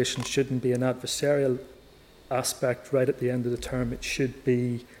dilapidation shouldn't be an adversarial aspect right at the end of the term. It should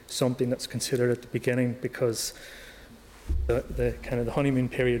be something that's considered at the beginning, because the kind of the honeymoon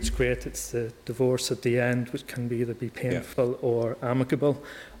period's great. It's the divorce at the end, which can either be painful or amicable.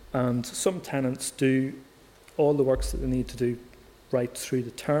 And some tenants do all the works that they need to do right through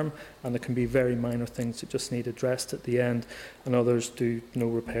the term, and there can be very minor things that just need addressed at the end, and others do no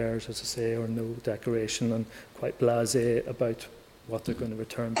repairs, as I say, or no decoration, and quite blasé about what they're going to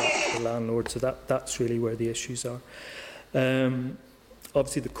return back to the landlord. So that's really where the issues are.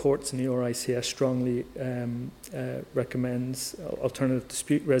 Obviously, the courts and the RICS strongly recommends alternative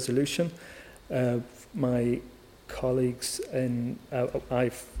dispute resolution. My colleagues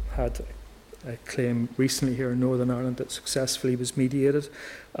I've had a claim recently here in Northern Ireland that successfully was mediated,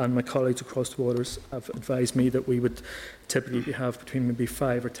 and my colleagues across the waters have advised me that we would typically have between maybe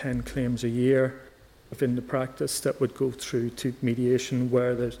 5 or 10 claims a year within the practice that would go through to mediation,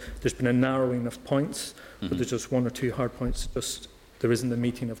 where there's been a narrowing of points, but there's just 1 or 2 hard points, just there isn't a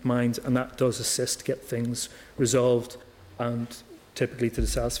meeting of minds, and that does assist to get things resolved, and typically to the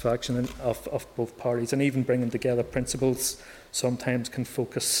satisfaction of both parties, and even bringing together principals sometimes can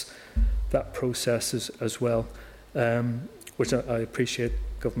focus that process as well, which I appreciate.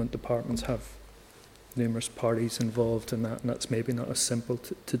 Government departments have numerous parties involved in that, and that's maybe not as simple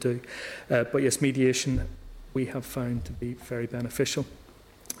to do. But yes, mediation we have found to be very beneficial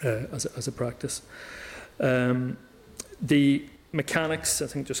as a practice. The mechanics, I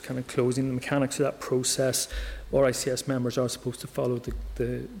think, just kind of closing, the mechanics of that process, RICS members are supposed to follow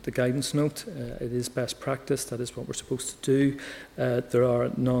the guidance note. It is best practice, that is what we're supposed to do. There are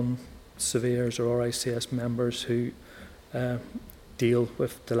non-surveyors or RICS members who deal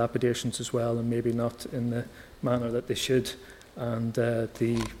with dilapidations as well, and maybe not in the manner that they should, and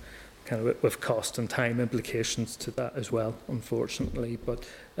the kind of with cost and time implications to that as well, unfortunately. But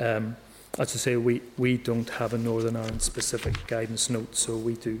as I say, we don't have a Northern Ireland specific guidance note, so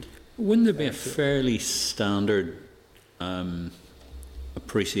we do. Wouldn't there be a fairly standard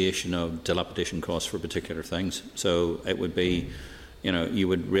appreciation of dilapidation costs for particular things? So it would be, you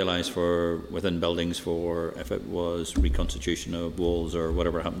would realise for within buildings, for if it was reconstitution of walls or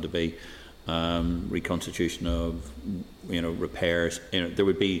whatever it happened to be, reconstitution of repairs, there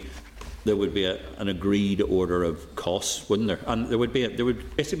would be an agreed order of costs, wouldn't there? And there would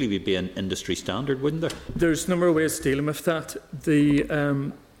basically be an industry standard, wouldn't there? There's a number of ways of dealing with that.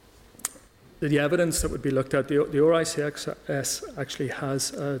 The evidence that would be looked at, the RICS actually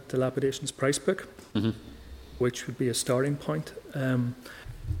has a dilapidations price book, which would be a starting point.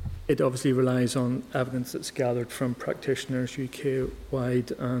 It obviously relies on evidence that's gathered from practitioners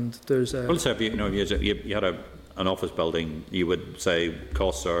UK-wide, and there's a... Well, so if you had an office building, you would say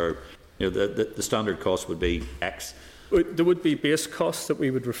costs are, the standard cost would be X. There would be base costs that we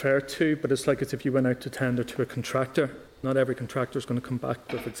would refer to, but it's like as if you went out to tender to a contractor. Not every contractor is going to come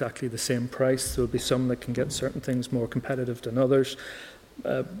back with exactly the same price. There will be some that can get certain things more competitive than others.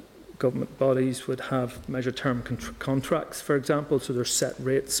 Government bodies would have measured term contracts, for example, so there's set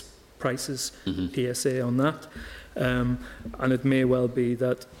rates, prices, PSA on that. And it may well be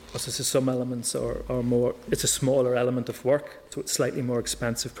that, as I say, some elements are more, it's a smaller element of work, so it's slightly more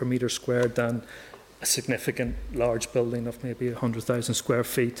expensive per metre squared than a significant large building of maybe 100,000 square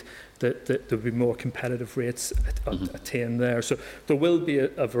feet, that there would be more competitive rates attained there. So there will be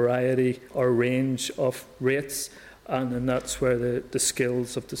a variety or range of rates, and then that's where the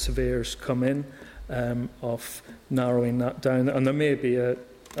skills of the surveyors come in, of narrowing that down. And there may be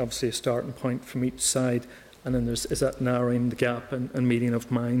obviously a starting point from each side, and then is that narrowing the gap and meeting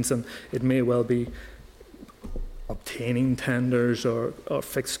of minds, and it may well be obtaining tenders or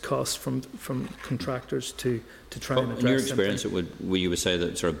fixed costs from contractors to try and address. In your experience, you would say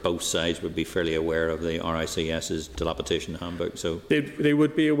that sort of both sides would be fairly aware of the RICS's dilapidation handbook. So they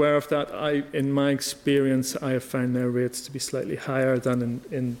would be aware of that. In my experience, I have found their rates to be slightly higher than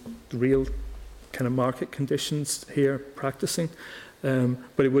in real kind of market conditions here practicing.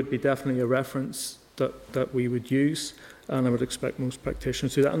 But it would be definitely a reference that we would use, and I would expect most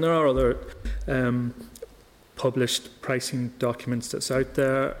practitioners to do that. And there are other published pricing documents that's out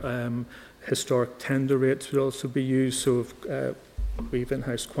there. Historic tender rates would also be used. So we have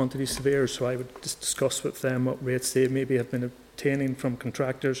in-house quantity surveyors, so I would discuss with them what rates they maybe have been obtaining from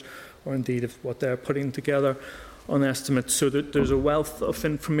contractors, or indeed if what they're putting together on estimates. So that there's a wealth of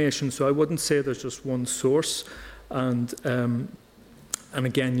information. So I wouldn't say there's just one source. And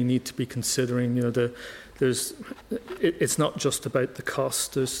again, you need to be considering, it's not just about the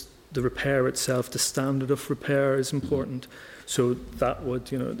cost. There's the repair itself, the standard of repair is important. So that would,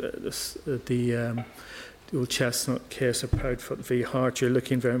 the old chestnut case of Proudfoot v Hart, you're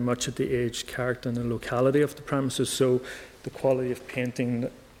looking very much at the age, character and the locality of the premises. So the quality of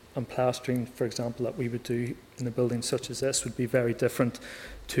painting and plastering, for example, that we would do in a building such as this would be very different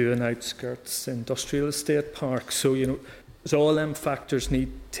to an outskirts industrial estate park. So, so all them factors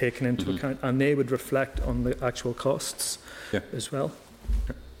need taken into account, and they would reflect on the actual costs as well.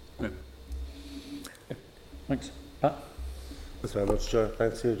 Yeah. Thanks. Pat? Thanks very much, Chair.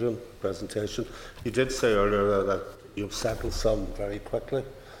 Thanks, Adrian, for the presentation. You did say earlier that you've settled some very quickly,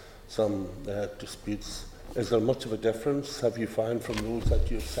 some disputes. Is there much of a difference, have you found, from those that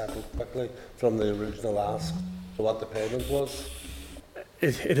you've settled quickly from the original ask to what the payment was?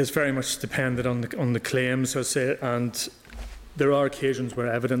 It is very much dependent on the claims, I say, and there are occasions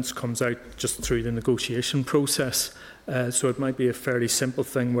where evidence comes out just through the negotiation process. So it might be a fairly simple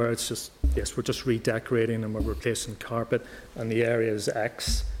thing where it's just, yes, we're just redecorating and we're replacing carpet and the area is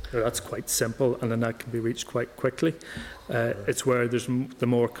X. That's quite simple, and then that can be reached quite quickly. It's where there's the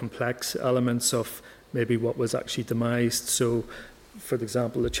more complex elements of maybe what was actually demised. So, for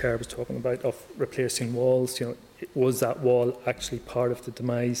example, the Chair was talking about of replacing walls. Was that wall actually part of the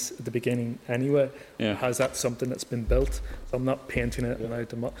demise at the beginning anyway? Yeah. Has that something that's been built? So I'm not painting it and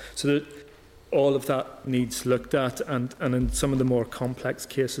now so all of that needs looked at, and in some of the more complex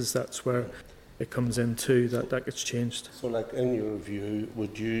cases, that's where it comes into that gets changed. So, like in your view,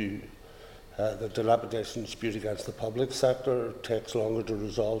 would you the dilapidation dispute against the public sector takes longer to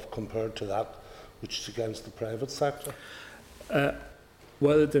resolve compared to that which is against the private sector?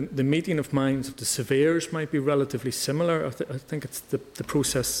 Well, the meeting of minds of the surveyors might be relatively similar. I think it's the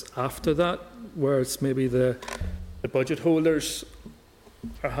process after that, where it's maybe the budget holders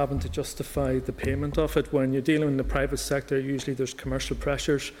are having to justify the payment of it. When you're dealing in the private sector, usually there's commercial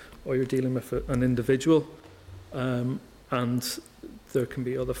pressures, or you're dealing with an individual, and there can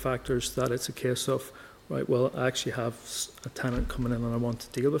be other factors that it's a case of, right, well, I actually have a tenant coming in and I want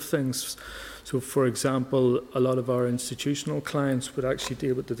to deal with things. So, for example, a lot of our institutional clients would actually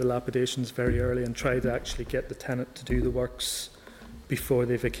deal with the dilapidations very early and try to actually get the tenant to do the works before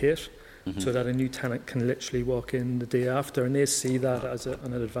they vacate, so that a new tenant can literally walk in the day after, and they see that as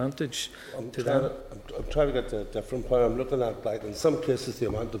an advantage to them. I'm trying to get to a different point. I'm looking at, like, in some cases, the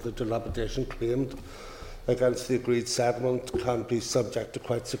amount of the dilapidation claimed against the agreed settlement can be subject to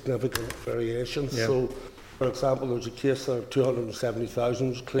quite significant variations. Yeah. So, for example, there was a case of 270,000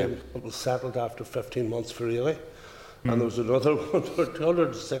 was claimed, but was settled after 15 months for really. And there was another one where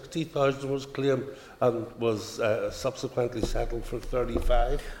 260,000 was claimed and was subsequently settled for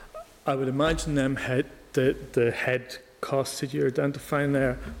 35. I would imagine them the head costs that you're identifying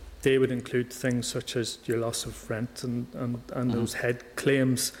there, they would include things such as your loss of rent and those head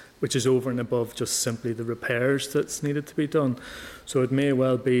claims, which is over and above just simply the repairs that's needed to be done. So it may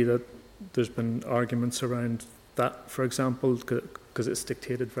well be that there's been arguments around that, for example, because it's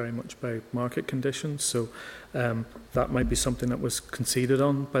dictated very much by market conditions. So that might be something that was conceded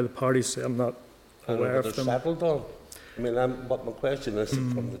on by the parties. I'm not aware of them. Settled on. I mean, what my question is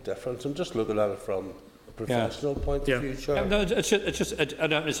from the difference. I'm just looking at it from a professional point of view, Chair. No, it's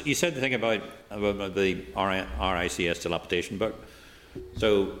just you said the thing about the RICS dilapidation book.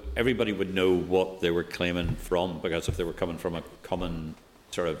 So everybody would know what they were claiming from, because if they were coming from a common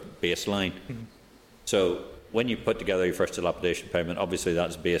sort of baseline. So when you put together your first dilapidation payment, obviously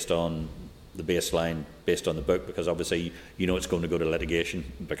that's based on the baseline, based on the book, because obviously you know it's going to go to litigation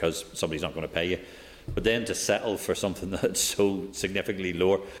because somebody's not going to pay you. But then to settle for something that's so significantly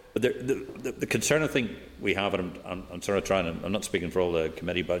lower. But the concern I think we have, and I'm sort of trying to, I'm not speaking for all the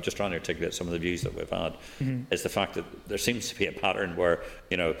committee, but just trying to articulate some of the views that we've had, is the fact that there seems to be a pattern where,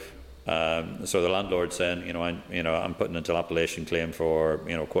 you know, so the landlord's saying, I'm putting a dilapidation claim for,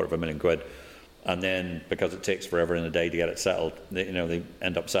 £250,000, and then because it takes forever in a day to get it settled, they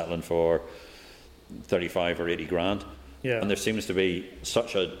end up settling for 35 or 80 grand. Yeah. And there seems to be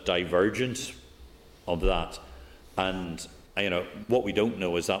such a divergence of that, and what we don't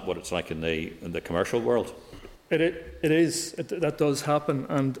know is that what it's like in the commercial world. It is. That does happen,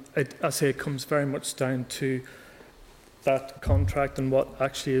 and I say it comes very much down to that contract and what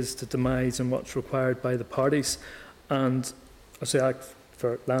actually is the demise and what's required by the parties. And I say I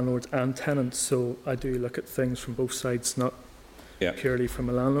for landlords and tenants, so I do look at things from both sides, not purely from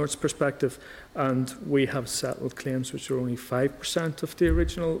a landlord's perspective. And we have settled claims which are only 5% of the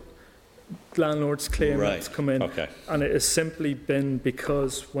original landlord's claim that's come in. Okay. And it has simply been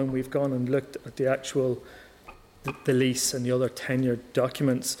because when we've gone and looked at the actual the lease and the other tenure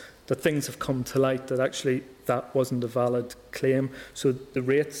documents, that things have come to light that actually that wasn't a valid claim. So the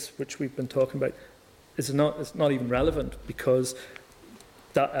rates which we've been talking about it's not even relevant, because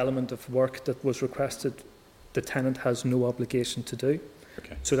that element of work that was requested, the tenant has no obligation to do.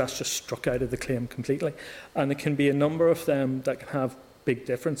 Okay. So that's just struck out of the claim completely. And it can be a number of them that can have big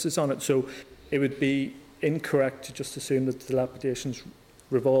differences on it. So it would be incorrect to just assume that the dilapidations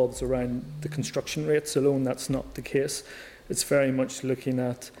revolves around the construction rates alone. That's not the case. It's very much looking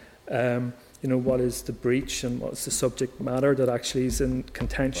at what is the breach and what's the subject matter that actually is in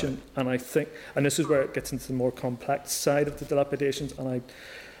contention. Right. And I think, and this is where it gets into the more complex side of the dilapidations, and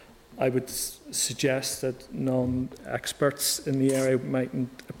I would suggest that non-experts in the area mightn't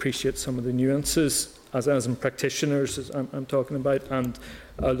appreciate some of the nuances, as in practitioners, as I'm talking about, and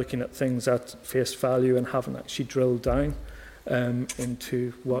looking at things at face value and haven't actually drilled down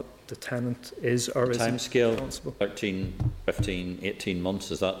into what the tenant is or isn't responsible. 13, 15, 18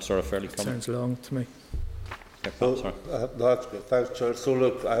 months, is that sort of fairly common? Sounds long to me. That's good. Thanks, Chair. So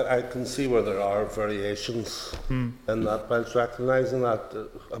look, I can see where there are variations in that, whilst recognising that,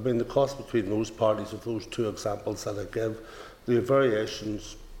 the cost between those parties of those two examples that I give, the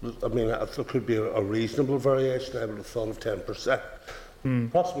variations, there could be a reasonable variation. I would have thought of 10%.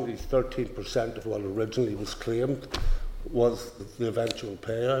 Approximately 13% of what originally was claimed was the eventual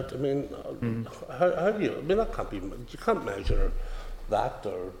payout. How do you, that can't be, you can't measure that,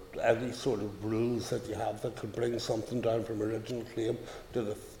 or any sort of rules that you have that could bring something down from original claim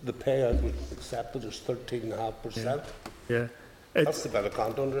to the payout which is accepted as 13.5%. Yeah. That's the bit I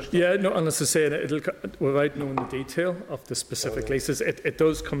can't understand. Yeah, no, and as I say, without knowing the detail of the specific leases, it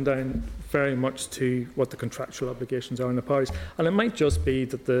does come down very much to what the contractual obligations are in the parties. And it might just be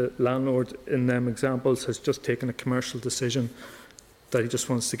that the landlord in them examples has just taken a commercial decision that he just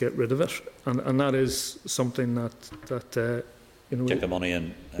wants to get rid of it. And that is something that check the money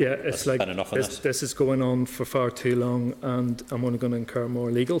in. It's like this is going on for far too long, and I'm only going to incur more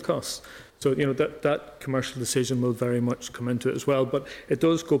legal costs. So that commercial decision will very much come into it as well. But it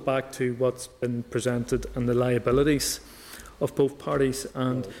does go back to what's been presented and the liabilities of both parties.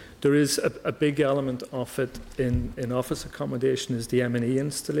 And there is a big element of it in office accommodation is the M&E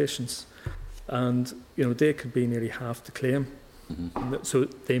installations, and they could be nearly half the claim. So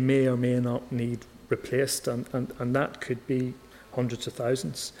they may or may not need replaced, and that could be hundreds of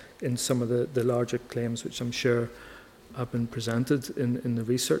thousands in some of the larger claims, which I'm sure have been presented in the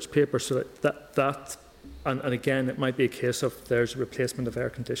research paper. So that and again, it might be a case of there's a replacement of air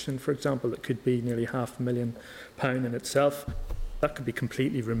conditioning, for example, that could be nearly £500,000 in itself. That could be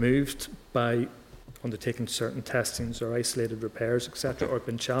completely removed by undertaking certain testings or isolated repairs, etc., or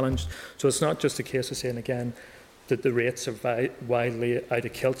been challenged. So it's not just a case of saying, again, that the rates are widely out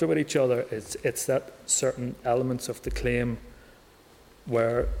of kilter with each other. It's that certain elements of the claim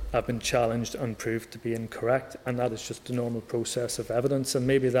where have been challenged and proved to be incorrect, and that is just the normal process of evidence. And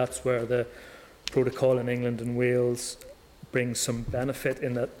maybe that's where the protocol in England and Wales brings some benefit,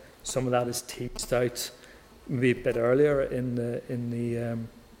 in that some of that is teased out maybe a bit earlier in the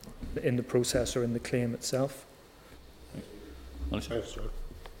process or in the claim itself. Thanks, sir.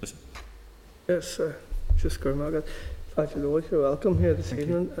 Yes, just going back. Fabulous, you're welcome here this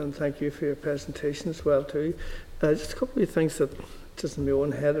evening, and thank you for your presentation as well too. Just a couple of things that just in my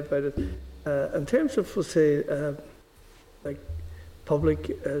own head about it. In terms of, we'll say, like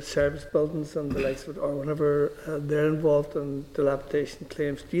public service buildings and the likes of it, or whenever they're involved in dilapidation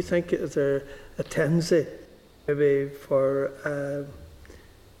claims, do you think is there a tendency maybe for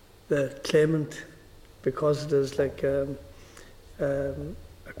the claimant, because it is like a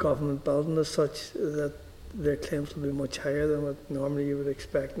government building as such, that their claims will be much higher than what normally you would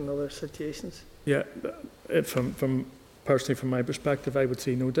expect in other situations? Yeah, personally, from my perspective, I would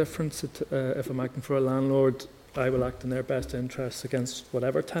see no difference. If I'm acting for a landlord, I will act in their best interests against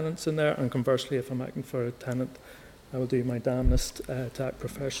whatever tenant's in there, and conversely, if I'm acting for a tenant, I will do my damnedest to act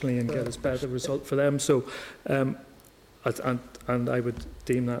professionally and get as better result for them. So, and I would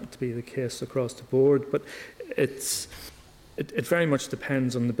deem that to be the case across the board. But it very much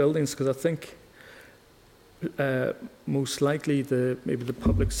depends on the buildings, because I think most likely maybe the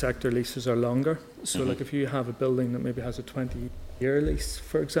public sector leases are longer. So like if you have a building that maybe has a 20-year lease,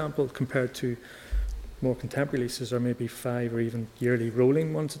 for example, compared to more contemporary leases are maybe 5 or even yearly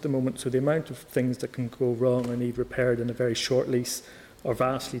rolling ones at the moment. So the amount of things that can go wrong or need repaired in a very short lease are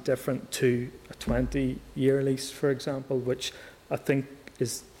vastly different to a 20-year lease, for example, which I think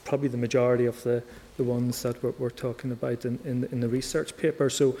is probably the majority of the ones that we're talking about in the research paper.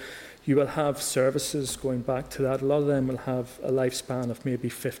 So you will have services going back to that. A lot of them will have a lifespan of maybe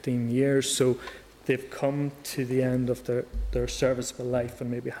 15 years. So they've come to the end of their serviceable life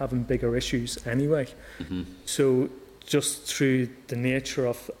and maybe having bigger issues anyway. So just through the nature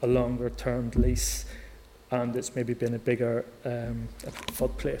of a longer term lease, and it's maybe been a bigger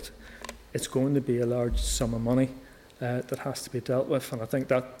footplate, it's going to be a large sum of money that has to be dealt with. And I think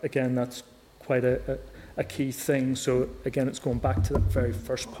that, again, that's quite a key thing. So again, it's going back to that very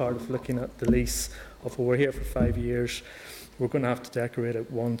first part of looking at the lease of, well, we're here for 5 years, we're going to have to decorate it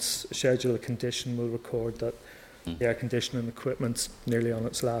once, a schedule of condition will record that the air conditioning equipment's nearly on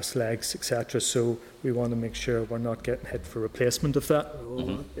its last legs, etc. So we want to make sure we're not getting hit for replacement of that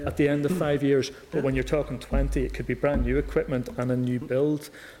at the end of 5 years. But when you're talking 20, it could be brand new equipment and a new build,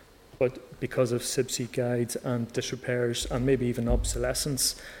 but because of SIBC guides and disrepairs and maybe even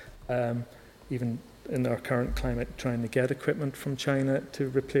obsolescence, even in our current climate, trying to get equipment from China to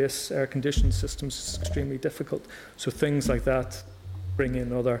replace air conditioning systems is extremely difficult. So things like that bring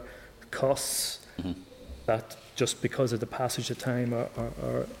in other costs that just because of the passage of time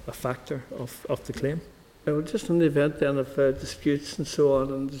are a factor of the claim. Well, just in the event then of disputes and so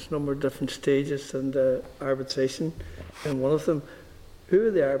on, and there's a number of different stages and arbitration in one of them, who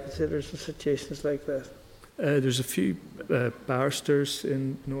are the arbitrators in situations like that? There's a few barristers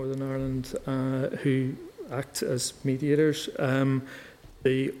in Northern Ireland who act as mediators.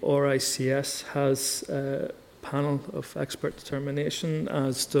 The RICS has a panel of expert determination,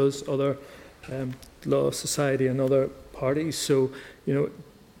 as does other law society and other parties. So, you know,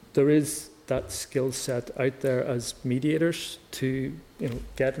 there is that skill set out there as mediators to, you know,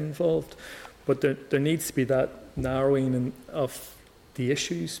 get involved, but there needs to be that narrowing of the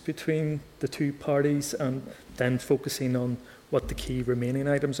issues between the two parties and then focusing on what the key remaining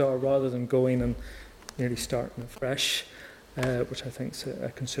items are rather than going and nearly starting afresh, which I think is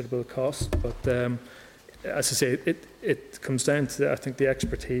a considerable cost. But as I say, it comes down to, I think, the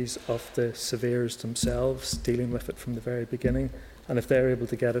expertise of the surveyors themselves dealing with it from the very beginning, and if they're able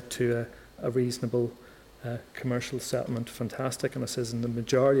to get it to a reasonable commercial settlement, fantastic. And I says in the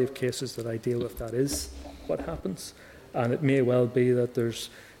majority of cases that I deal with, that is what happens. And it may well be that there's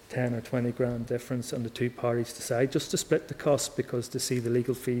 10 or 20 grand difference and the two parties decide just to split the cost because they see the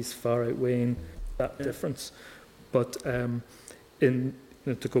legal fees far outweighing that difference. But to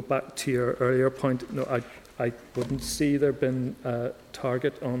go back to your earlier point, I wouldn't see there been a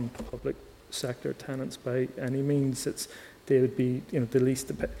target on public sector tenants by any means. They would be, the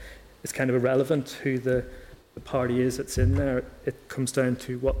least. It's kind of irrelevant who the party is that's in there. It comes down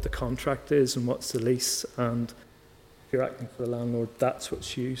to what the contract is and what's the lease, and if you're acting for the landlord, that's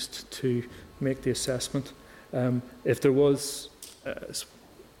what's used to make the assessment. If there was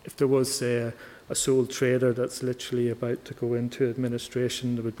say, a sole trader that's literally about to go into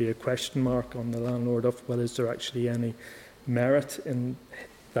administration, there would be a question mark on the landlord of, well, is there actually any merit in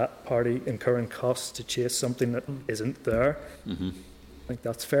that party incurring costs to chase something that isn't there? I think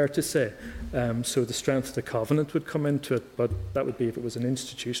that's fair to say. So the strength of the covenant would come into it, but that would be if it was an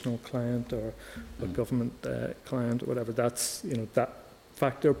institutional client or a government client or whatever. That's, that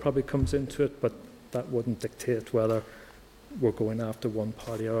factor probably comes into it, but that wouldn't dictate whether we're going after one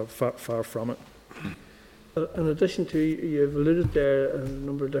party or far from it. In addition to, you've alluded there on a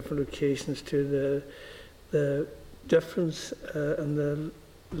number of different occasions to the difference in the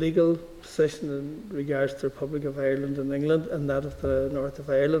legal position in regards to the Republic of Ireland and England and that of the North of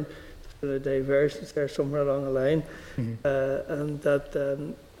Ireland. There's been a divergence there somewhere along the line. And that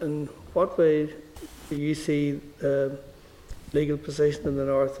in what way do you see the legal position in the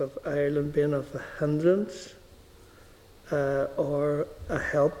North of Ireland being of a hindrance or a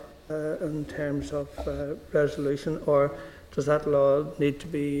help in terms of resolution, or does that law need to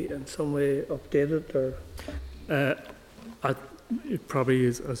be in some way updated? Or it probably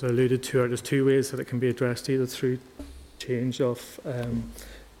is, as I alluded to, there's two ways that it can be addressed, either through change of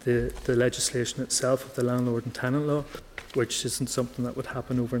the legislation itself of the landlord and tenant law, which isn't something that would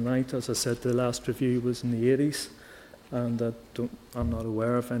happen overnight. As I said, the last review was in the 80s, and I'm not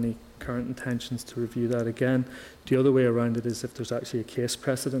aware of any current intentions to review that again. The other way around it is if there's actually a case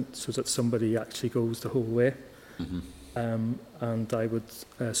precedent, so that somebody actually goes the whole way. And I would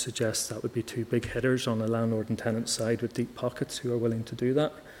suggest that would be two big hitters on the landlord and tenant side with deep pockets who are willing to do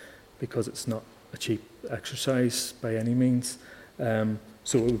that, because it's not a cheap exercise by any means.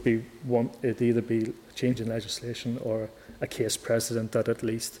 So it would be it'd either be a change in legislation or a case precedent that at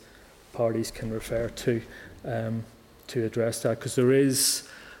least parties can refer to address that, because there is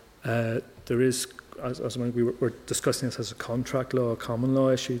as when we were discussing this as a contract law, a common law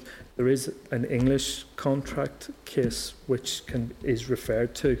issue, there is an English contract case which is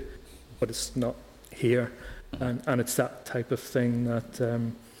referred to, but it's not here, and it's that type of thing that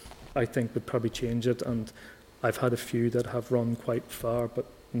I think would probably change it. And I've had a few that have run quite far but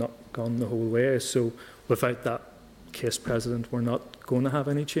not gone the whole way. So without that case precedent, we're not going to have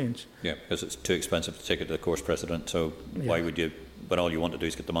any change. Yeah, because it's too expensive to take it to the course precedent. So why would you? But all you want to do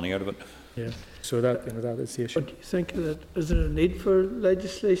is get the money out of it. Yeah. So that that is the issue. But do you think that is there a need for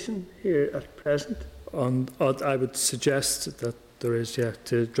legislation here at present? I would suggest that there is,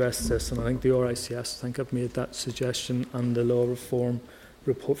 to address this, and I think the RICS have made that suggestion, and the law reform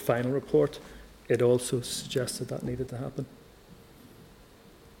final report, it also suggested that needed to happen.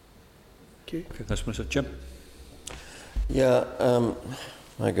 Okay, that's Mr. Jim. Yeah,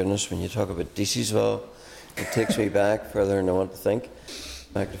 my goodness, when you talk about Deasy'sville, it takes me back further than I want to think,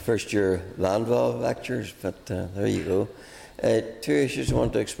 back to first year land law lectures, but there you go. Two issues I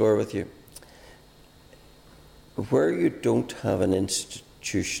want to explore with you. Where you don't have an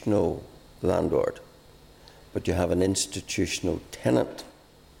institutional landlord, but you have an institutional tenant,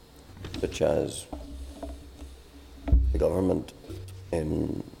 such as the government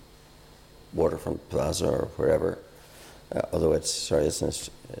in Waterfront Plaza or wherever, although it's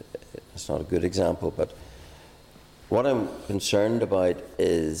not a good example, but what I'm concerned about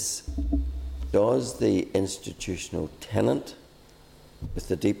is, does the institutional tenant with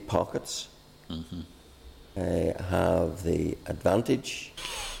the deep pockets have the advantage,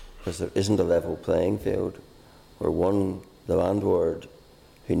 because there isn't a level playing field, where the landlord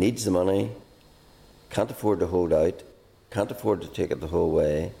who needs the money can't afford to hold out, can't afford to take it the whole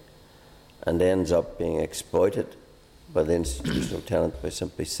way, and ends up being exploited by the institutional tenant by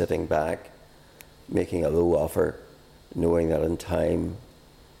simply sitting back, making a low offer, knowing that in time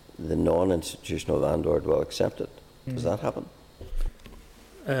the non-institutional landlord will accept it. Does that happen?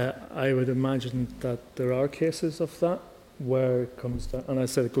 I would imagine that there are cases of that where it comes down, and I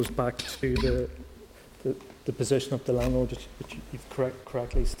said it goes back to the position of the landlord, which you've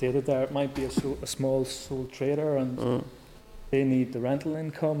correctly stated there. It might be a small sole trader, and they need the rental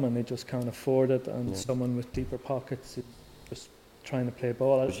income and they just can't afford it, and someone with deeper pockets is just trying to play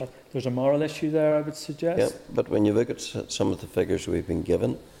ball. There's a moral issue there, I would suggest. Yeah, but when you look at some of the figures we've been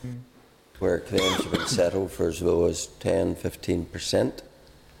given, where claims have been settled for as low as 10-15%,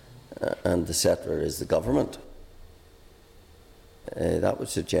 and the settler is the government, that would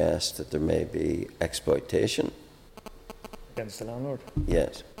suggest that there may be exploitation against the landlord.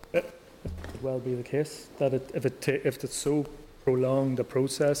 Yes. It could well be the case that if it's so prolonged a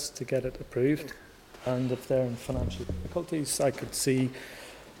process to get it approved, and if they're in financial difficulties, I could see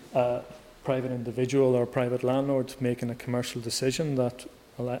a private individual or private landlord making a commercial decision that,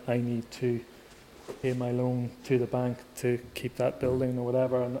 well, I need to pay my loan to the bank to keep that building or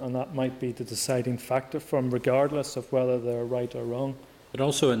whatever, and that might be the deciding factor from, regardless of whether they're right or wrong. But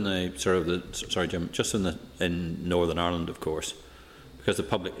also in the sorry Jim, just in Northern Ireland, of course, because the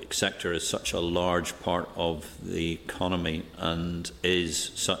public sector is such a large part of the economy and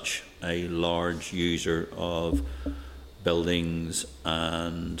is such a large user of buildings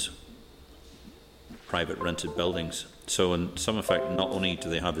and private rented buildings. So in some effect, not only do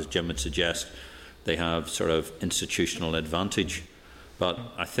they have, as Jim would suggest, they have sort of institutional advantage, but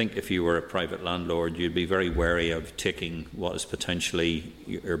I think if you were a private landlord, you'd be very wary of taking what is potentially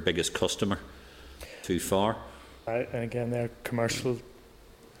your biggest customer too far. And again, they're commercial,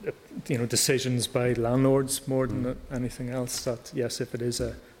 decisions by landlords more than anything else. That yes, if it is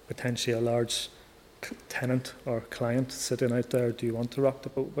potentially a large tenant or client sitting out there, do you want to rock the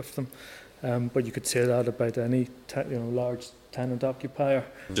boat with them? But you could say that about any large tenant occupier.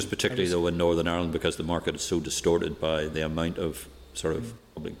 Just particularly though in Northern Ireland, because the market is so distorted by the amount of sort of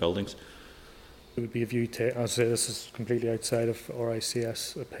public buildings. It would be a view taken. I'll say this is completely outside of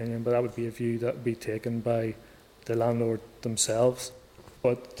RICS opinion, but that would be a view that would be taken by the landlord themselves.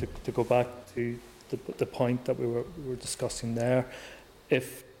 But to go back to the point that we were discussing there,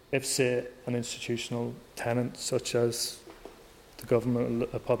 if say an institutional tenant such as the government,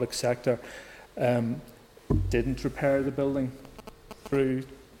 a public sector, didn't repair the building through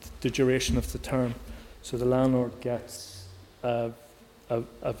the duration of the term, so the landlord gets a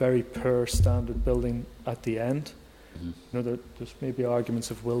very poor standard building at the end. There's maybe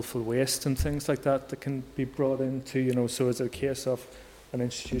arguments of willful waste and things like that can be brought into, so it's a case of an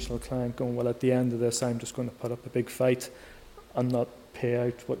institutional client going, well, at the end of this, I'm just going to put up a big fight and not pay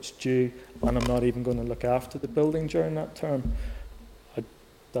out what's due, and I'm not even going to look after the building during that term.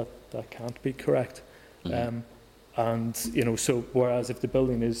 That can't be correct. And so whereas if the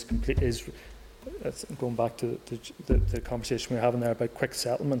building is complete, going back to the conversation we were having there about quick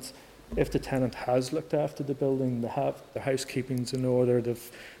settlements, if the tenant has looked after the building, they have their housekeeping's in order,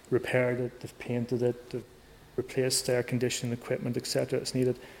 they've repaired it, they've painted it, they've replaced air conditioning equipment, etc. It's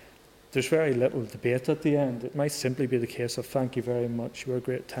needed. There's very little debate at the end. It might simply be the case of thank you very much, you're a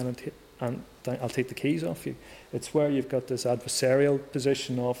great tenant, and I'll take the keys off you. It's where you've got this adversarial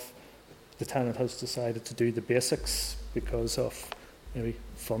position of the tenant has decided to do the basics because of maybe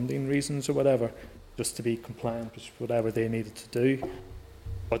funding reasons or whatever, just to be compliant with whatever they needed to do.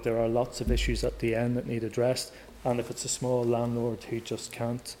 But there are lots of issues at the end that need addressed, and if it's a small landlord who just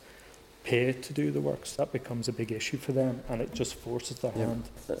can't pay to do the works, that becomes a big issue for them, and it just forces their hand.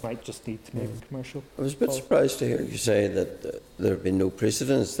 It might just need to make a commercial. I was a bit surprised to hear you say that there have been no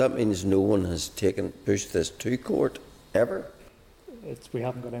precedents. That means no one has pushed this to court ever? We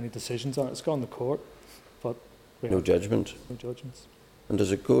haven't got any decisions on it. It's gone to court, but no judgment. No judgments. And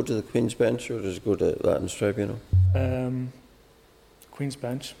does it go to the Queen's Bench or does it go to Latins Tribunal? Queen's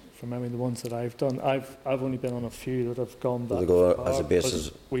Bench, from memory, the ones that I've done. I've only been on a few that have gone that they go far, as a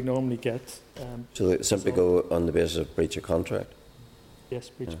basis. We normally get. So they simply go on the basis of breach of contract. Yes,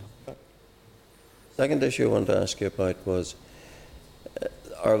 breach of contract. Second issue I wanted to ask you about was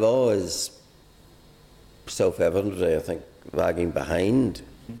our law is self-evidently, I think, lagging behind,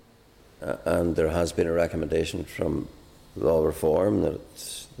 and there has been a recommendation from law reform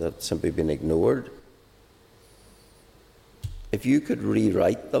that's simply been ignored. If you could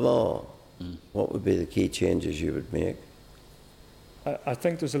rewrite the law, what would be the key changes you would make? I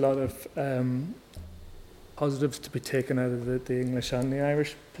think there's a lot of positives to be taken out of the English and the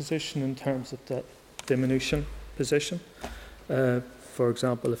Irish position in terms of that diminution position. For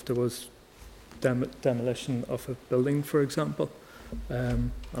example, if there was demolition of a building, for example,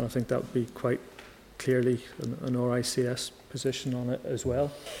 and I think that would be quite clearly an RICS position on it as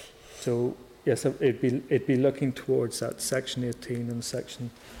well. So yes, it'd be looking towards that section 18 and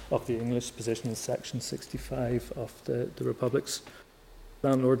section of the English position in section 65 of the Republic's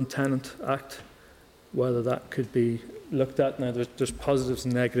Landlord and Tenant Act, whether that could be looked at. Now there's positives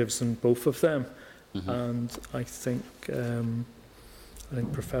and negatives in both of them, and I think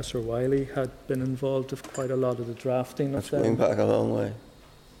Professor Wiley had been involved with quite a lot of the drafting of them. That's going back a long way.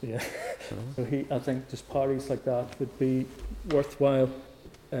 Yeah. So I think just parties like that would be worthwhile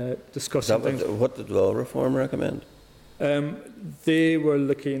discussing. What did law reform recommend? They were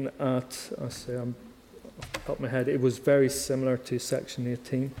looking at, I'll say off the top of my head, it was very similar to Section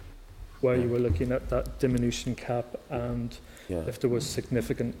 18, where you were looking at that diminution cap and if there was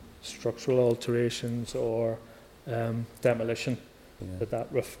significant structural alterations or demolition, that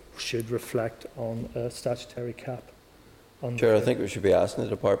should reflect on a statutory cap. Chair, I think we should be asking the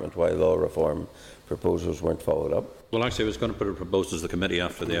Department why law reform proposals weren't followed up. Well, actually, I was going to put a proposal to the committee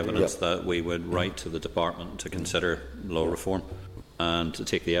after the evidence that we would write to the Department to consider law reform and to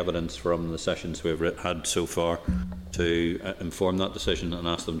take the evidence from the sessions we've had so far to inform that decision and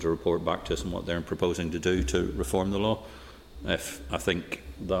ask them to report back to us on what they're proposing to do to reform the law. I think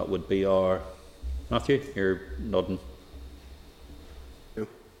that would be our... Matthew, you're nodding. No.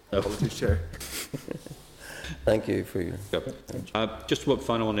 Apologies, Chair. Thank you for your... just one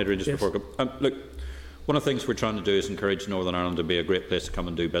final one, Adrian, just before... look, one of the things we're trying to do is encourage Northern Ireland to be a great place to come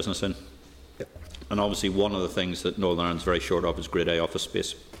and do business in. And obviously one of the things that Northern Ireland's very short of is Grade A office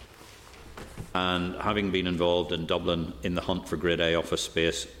space. And having been involved in Dublin in the hunt for Grade A office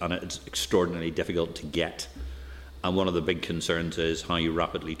space, and it's extraordinarily difficult to get, And one of the big concerns is how you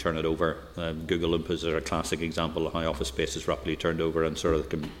rapidly turn it over. Google Olympus are a classic example of how office space is rapidly turned over, and sort of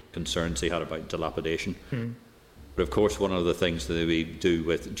the concerns they had about dilapidation. But of course, one of the things that we do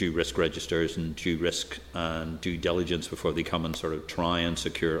with due risk registers and due risk and due diligence before they come and sort of try and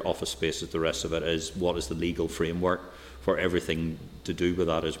secure office spaces, the rest of it is what is the legal framework for everything to do with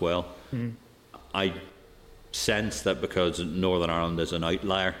that as well. I sense that because Northern Ireland is an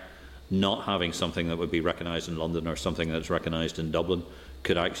outlier, not having something that would be recognised in London or something that's recognised in Dublin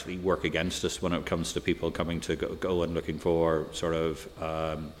could actually work against us when it comes to people coming to go and looking for sort of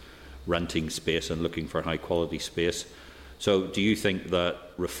renting space and looking for high quality space. So do you think that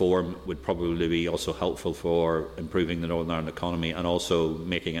reform would probably be also helpful for improving the Northern Ireland economy and also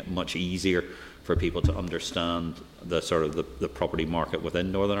making it much easier for people to understand the sort of the property market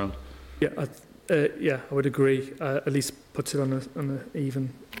within Northern Ireland? Yeah, I would agree. At least puts it on an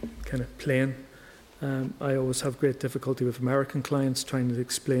even kind of plane. I always have great difficulty with American clients trying to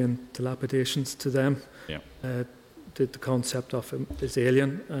explain dilapidations to them. Yeah. The concept of it is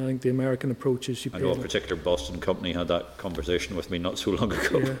alien. I think the American approach is you pay. I know a particular Boston company had that conversation with me not so long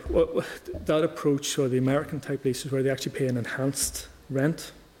ago. Yeah, well, that approach, or the American type leases where they actually pay an enhanced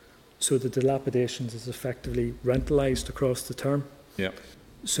rent, so the dilapidations is effectively rentalised across the term. Yeah.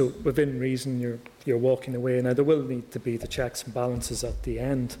 So within reason, you're walking away. Now there will need to be the checks and balances at the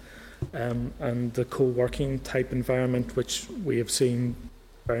end, and the co-working type environment, which we have seen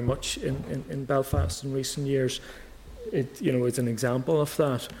very much in Belfast in recent years. It is an example of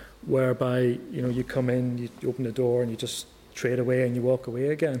that, whereby you come in, you open the door, and you just trade away and you walk away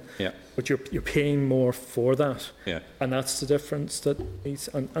again. Yeah. But you're paying more for that. Yeah. And that's the difference that needs.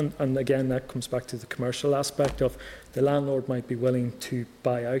 And again, that comes back to the commercial aspect of the landlord might be willing to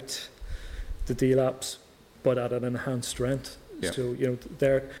buy out the DLAPs, but at an enhanced rent. Yeah. So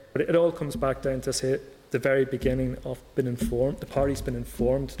but it all comes back down to say the very beginning of being informed. The party's been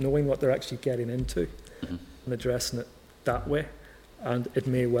informed, knowing what they're actually getting into, and addressing it that way. And it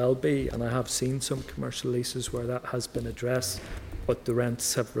may well be, and I have seen some commercial leases where that has been addressed, but the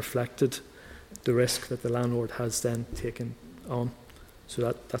rents have reflected the risk that the landlord has then taken on.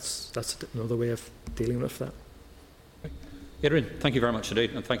 So that's another way of dealing with that. Adrian, thank you very much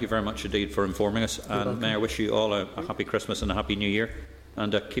indeed, and thank you very much indeed for informing us. You're and welcome. May I wish you all a happy Christmas and a happy New Year,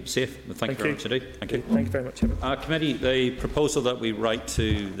 and keep safe. And thank you very much indeed. Thank you. Thank you very much. Committee, the proposal that we write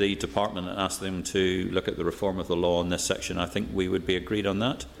to the department and ask them to look at the reform of the law in this section, I think we would be agreed on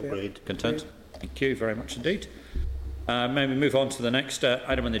that. Agreed. Content? Thank you very much indeed. May we move on to the next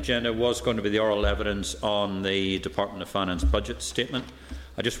item on the agenda? Was going to be the oral evidence on the Department of Finance budget statement.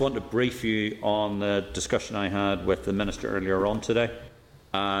 I just want to brief you on the discussion I had with the Minister earlier on today.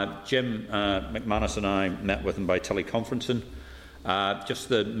 Jim McManus and I met with him by teleconferencing. Just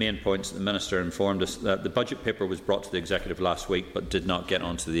the main points that the Minister informed us that the budget paper was brought to the Executive last week but did not get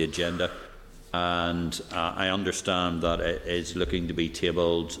onto the agenda, and I understand that it is looking to be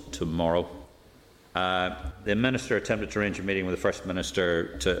tabled tomorrow. The Minister attempted to arrange a meeting with the First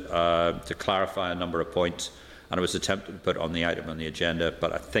Minister to clarify a number of points, and it was attempted to put on the item on the agenda,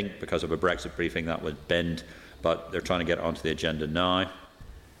 but I think because of a Brexit briefing that was binned, but they're trying to get it onto the agenda now.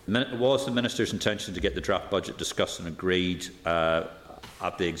 It was the Minister's intention to get the draft budget discussed and agreed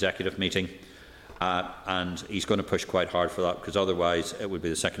at the Executive meeting, and he's going to push quite hard for that, because otherwise it would be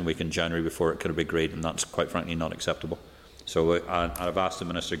the second week in January before it could be agreed, and that's quite frankly not acceptable. So I've asked the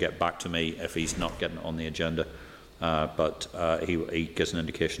Minister to get back to me if he's not getting it on the agenda, but he gives an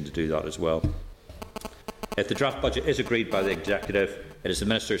indication to do that as well. If the draft budget is agreed by the Executive, it is the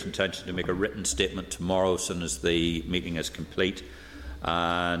Minister's intention to make a written statement tomorrow as soon as the meeting is complete,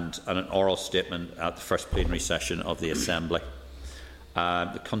 and an oral statement at the first plenary session of the Assembly.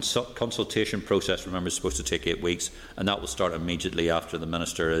 The consultation process, remember, is supposed to take 8 weeks, and that will start immediately after the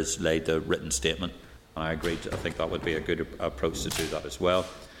Minister has laid the written statement. I agreed. I think that would be a good approach to do that as well.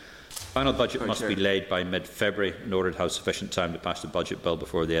 Final budget must be laid by mid-February in order to have sufficient time to pass the budget bill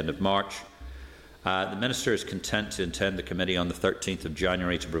before the end of March. The Minister is content to attend the committee on the 13th of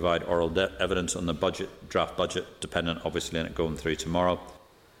January to provide oral evidence on the draft budget, dependent obviously on it going through tomorrow.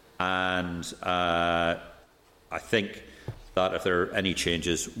 And I think that if there are any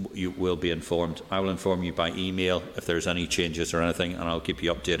changes, you will be informed. I will inform you by email if there's any changes or anything, and I'll keep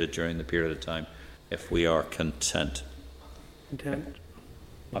you updated during the period of time if we are content. Content.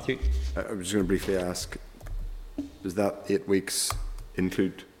 Matthew? I was just going to briefly ask, does that 8 weeks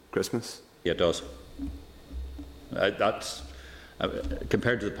include Christmas? Yeah, it does. That's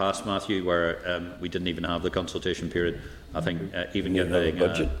compared to the past, Matthew, where we didn't even have the consultation period. I think even getting the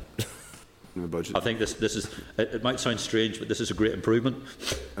budget. The budget. I think this is. It might sound strange, but this is a great improvement.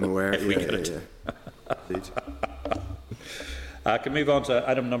 I'm aware. if we get it. Indeed. Can move on to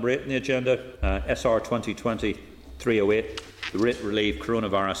item number 8 on the agenda, SR 2020-308, the Rate Relief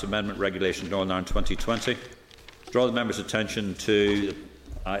Coronavirus Amendment Regulation Northern Ireland 2020. Draw the members' attention to the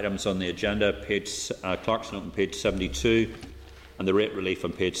items on the agenda, Clark's note on page 72 and the rate relief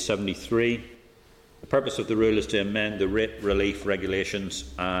on page 73. The purpose of the rule is to amend the rate relief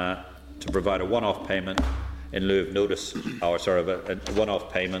regulations to provide a one-off payment in lieu of notice,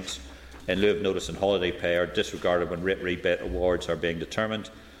 one-off payments in lieu of notice and holiday pay are disregarded when rate rebate awards are being determined.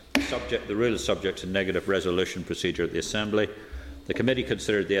 The rule is subject to negative resolution procedure at the Assembly. The committee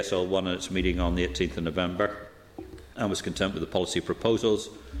considered the SL1 at its meeting on the 18th of November and was content with the policy proposals.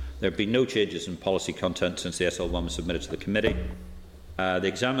 There have been no changes in policy content since the SL1 was submitted to the committee. The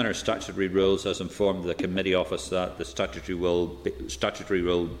examiner's statutory rules has informed the committee office that the statutory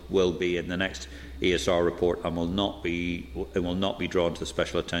rule will be in the next ESR report and will not be drawn to the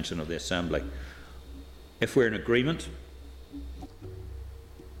special attention of the Assembly. If we are in agreement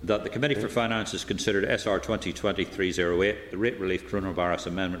that the Committee for Finance has considered SR 2020-308, the Rate Relief Coronavirus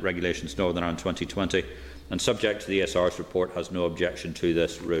Amendment Regulations Northern Ireland 2020, and subject to the ESR's report, has no objection to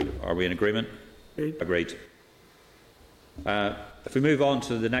this rule. Are we in agreement? Agreed. If we move on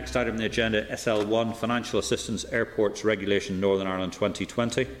to the next item on the agenda, SL1, Financial Assistance Airports Regulation Northern Ireland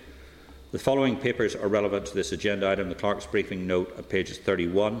 2020. The following papers are relevant to this agenda item. The Clerk's briefing note at pages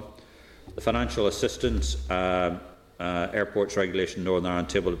 31. The Financial Assistance Airports Regulation Northern Ireland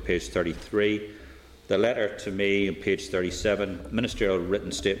tabled at page 33. The letter to me on page 37. Ministerial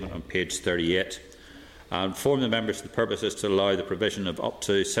written statement on page 38. I inform the members the purpose is to allow the provision of up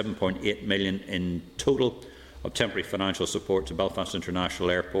to 7.8 million in total of temporary financial support to Belfast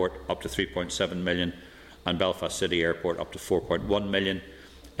International Airport, up to 3.7 million, and Belfast City Airport, up to 4.1 million,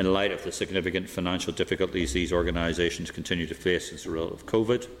 in light of the significant financial difficulties these organisations continue to face as a result of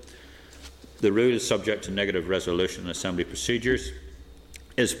COVID. The rule is subject to negative resolution and Assembly procedures.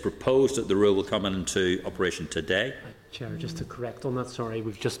 It is proposed that the rule will come into operation today. Chair, just to correct on that, sorry,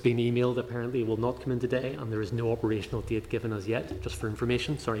 we've just been emailed. Apparently it will not come in today, and there is no operational date given as yet, just for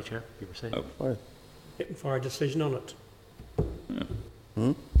information. Sorry, Chair, you were saying. Oh. Waiting for a decision on it. Yeah.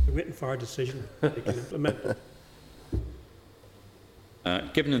 We're waiting for a decision they can implement.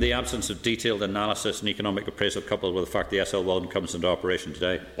 Given the absence of detailed analysis and economic appraisal coupled with the fact the SL1 comes into operation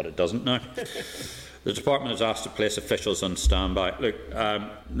today, but it doesn't now, the Department has asked to place officials on standby. Look,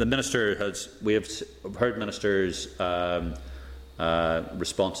 the Minister we have heard Minister's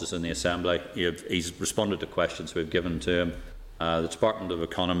responses in the Assembly. He's responded to questions we've given to him. The Department of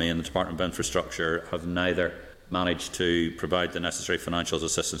Economy and the Department of Infrastructure have neither managed to provide the necessary financial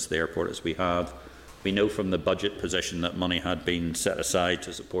assistance to the airport as we have. We know from the budget position that money had been set aside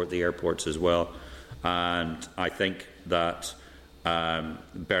to support the airports as well, and I think that,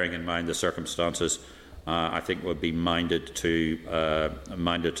 bearing in mind the circumstances, I think we'll be minded to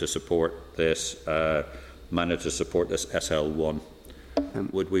support this SL1.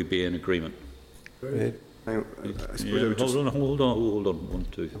 Would we be in agreement? Right. Hold on. 1,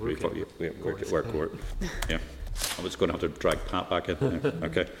 2, 3, 4. Yeah. I was going to have to drag Pat back in there.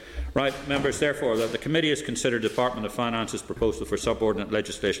 Okay. Right, members, therefore, that the committee has considered Department of Finance's proposal for subordinate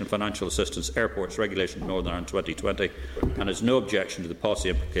legislation financial assistance airports regulation Northern Ireland 2020 and has no objection to the policy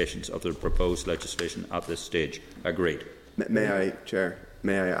implications of the proposed legislation at this stage. Agreed. May I, Chair,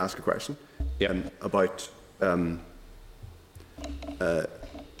 may I ask a question? Yeah. About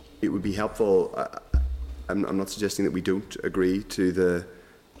it would be helpful. I'm not suggesting that we don't agree to the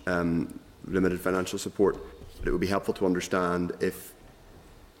limited financial support, but it would be helpful to understand if,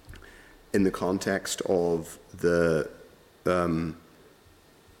 in the context of the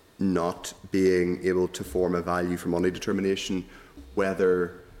not being able to form a value for money determination,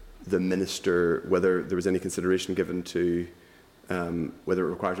 whether the Minister, whether there was any consideration given to whether it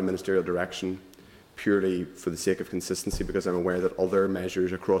requires a ministerial direction purely for the sake of consistency, because I'm aware that other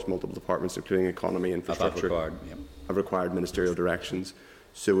measures across multiple departments, including economy, infrastructure, have required ministerial directions.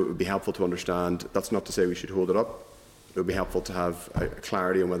 So it would be helpful to understand. That's not to say we should hold it up. It would be helpful to have a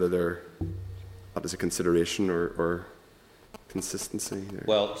clarity on whether that is a consideration or consistency there.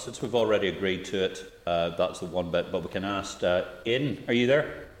 Well, since we've already agreed to it, that's the one bit. But we can ask Aidan, are you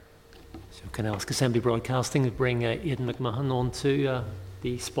there? So can I ask Assembly Broadcasting to bring Aidan McMahon on to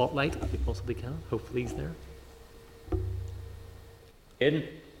the spotlight, if we possibly can? Hopefully he's there. Aidan?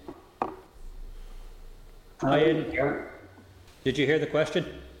 Hi, Aidan. Did you hear the question?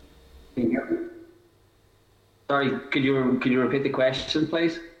 Sorry, could you repeat the question,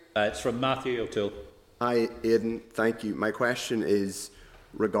 please? It's from Matthew O'Toole. Hi, Aidan. Thank you. My question is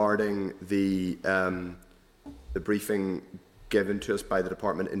regarding the briefing given to us by the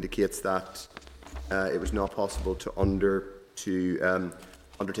department indicates that it was not possible to to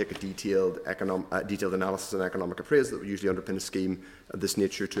undertake a detailed analysis and economic appraisal that would usually underpin a scheme of this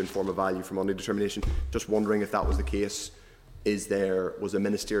nature to inform a value for money determination. Just wondering if that was the case. Was a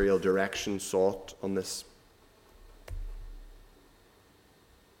ministerial direction sought on this?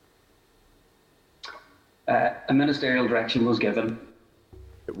 A ministerial direction was given.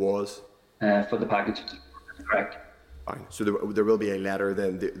 It was? For the package, correct. Fine. So there will be a letter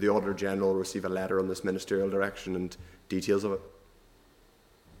then. The Auditor General will receive a letter on this ministerial direction and details of it?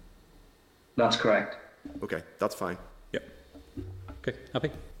 That's correct. Okay, that's fine. Yep. Okay, happy?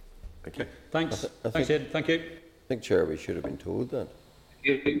 Thank you. Okay. Thanks. Thanks, Ed. Thank you. I think, Chair, we should have been told that.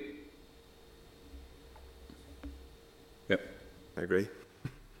 Yep. I agree.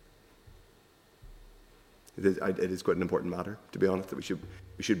 It is quite an important matter, to be honest, that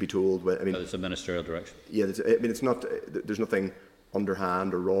we should be told. I mean, it's a ministerial direction. Yeah, it's not. There's nothing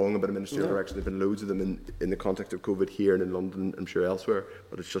underhand or wrong about a ministerial direction. There've been loads of them in the context of COVID here and in London, I'm sure elsewhere.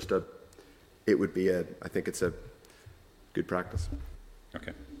 But it's just I think it's a good practice.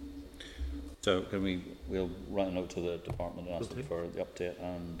 Okay. So we'll write a note to the department and ask them for the update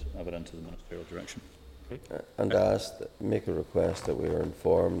and evidence of the ministerial direction. And make a request that we are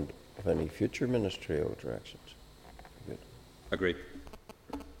informed of any future ministerial directions. Good. Agreed.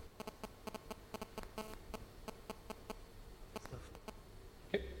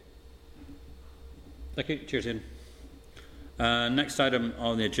 Okay. Thank you. Cheers, Ian. Next item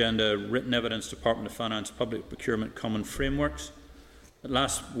on the agenda, written evidence, Department of Finance, Public Procurement Common Frameworks. At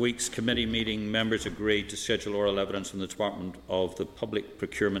last week's committee meeting, members agreed to schedule oral evidence from the Department of the Public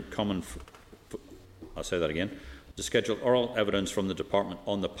Procurement Common I'll say that again. To schedule oral evidence from the Department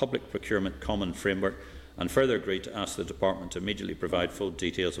on the Public Procurement Common Framework, and further agreed to ask the Department to immediately provide full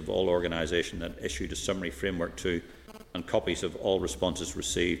details of all organisations that issued a summary framework to and copies of all responses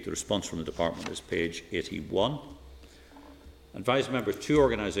received. The response from the Department is page 81. Advise members, 2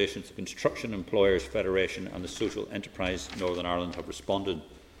 organisations, the Construction Employers Federation and the Social Enterprise Northern Ireland, have responded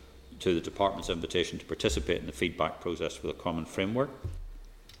to the Department's invitation to participate in the feedback process for the Common Framework.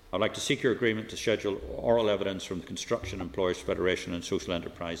 I would like to seek your agreement to schedule oral evidence from the Construction Employers Federation and Social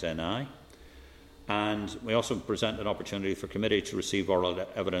Enterprise NI. And we also present an opportunity for committee to receive oral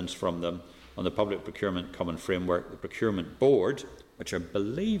evidence from them on the Public Procurement Common Framework, the Procurement Board, which I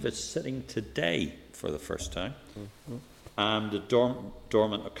believe is sitting today for the first time, and the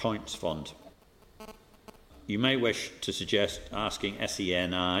Dormant Accounts Fund. You may wish to suggest asking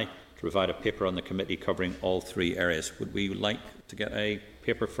SENI to provide a paper on the committee covering all 3 areas. Would we like to get a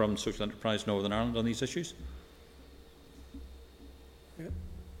paper from Social Enterprise Northern Ireland on these issues? Yep.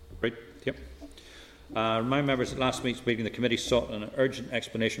 Great. Yep. Remind members, at last week's meeting, the committee sought an urgent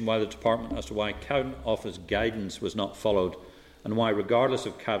explanation by the Department as to why Cabinet Office guidance was not followed, and why, regardless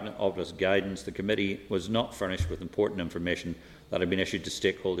of Cabinet Office guidance, the committee was not furnished with important information that had been issued to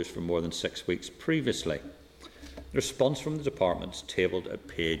stakeholders for more than 6 weeks previously. The response from the Department is tabled at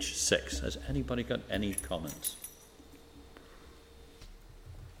page 6. Has anybody got any comments?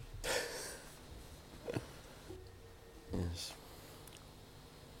 Yes.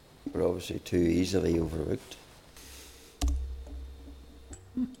 We're obviously too easily overlooked.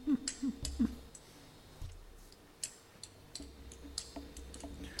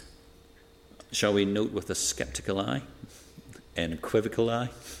 Shall we note with a sceptical eye? An equivocal eye?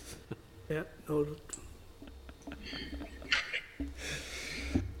 Yeah, noted.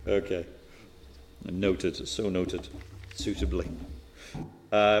 Okay. Noted, so noted, suitably.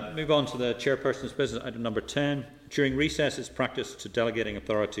 Move on to the chairperson's business, item number 10. During recess, it's practice to delegating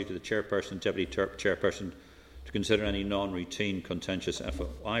authority to the chairperson, deputy chairperson, to consider any non-routine contentious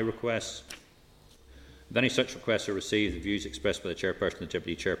FOI requests. If any such requests are received, the views expressed by the chairperson, the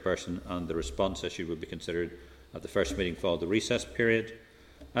deputy chairperson, and the response issued will be considered at the first meeting following the recess period.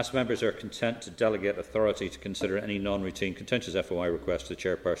 As members are content to delegate authority to consider any non-routine contentious FOI request to the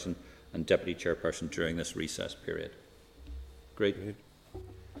chairperson and deputy chairperson during this recess period. Great.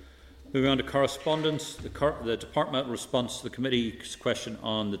 Moving on to correspondence, the departmental response to the committee's question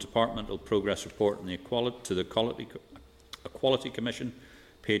on the departmental progress report and the Equality Commission,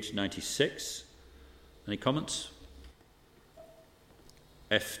 page 96. Any comments?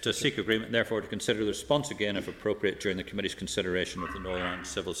 If to seek agreement, therefore, to consider the response again, if appropriate, during the committee's consideration of the Northern Ireland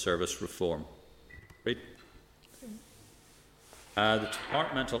Civil Service reform. Read. The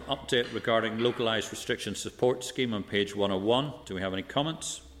departmental update regarding localised restriction support scheme on page 101. Do we have any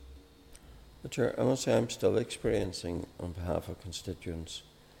comments? Chair, I must say I'm still experiencing, on behalf of constituents,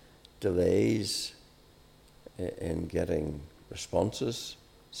 delays in getting responses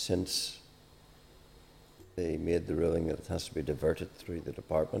since they made the ruling that it has to be diverted through the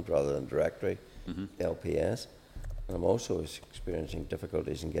department rather than directly LPS. I'm also experiencing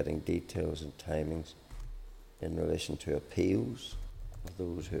difficulties in getting details and timings in relation to appeals of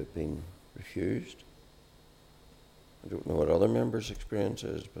those who have been refused. I don't know what other members' experience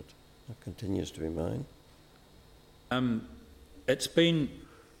is, but that continues to be mine.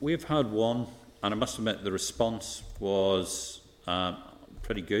 We've had one, and I must admit the response was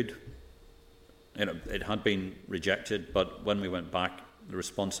pretty good. It had been rejected, but when we went back, the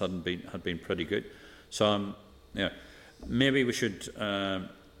response had been pretty good. So, maybe we should, do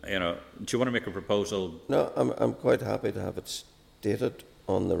you want to make a proposal? No, I'm quite happy to have it stated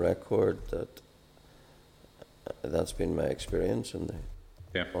on the record that that's been my experience, and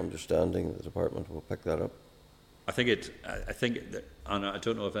the understanding the department will pick that up. I think and I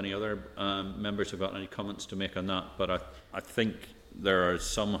don't know if any other members have got any comments to make on that, but I think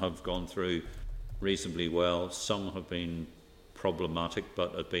some have gone through reasonably well, some have been problematic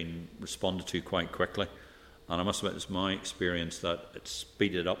but have been responded to quite quickly, and I must admit it's my experience that it's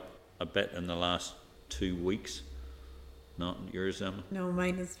speeded up a bit in the last 2 weeks. Not yours, Emma? No,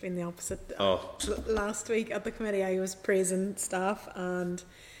 mine has been the opposite. Oh. Last week at the committee I was praising staff, and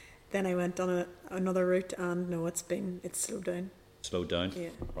then I went on another route, and no, it's slowed down. Slowed down? Yeah,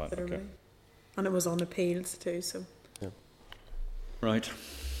 right, okay. And it was on appeals too, so. Yeah. Right.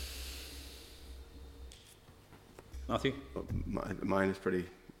 Matthew? Mine is pretty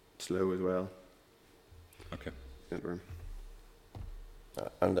slow as well. Okay.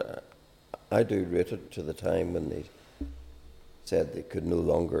 And I do rate it to the time when they said they should no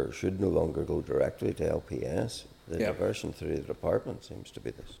longer go directly to LPS. The diversion through the department seems to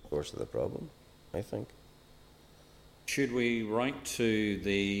be the source of the problem, I think. Should we write to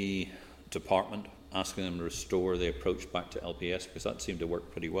the department asking them to restore the approach back to LPS, because that seemed to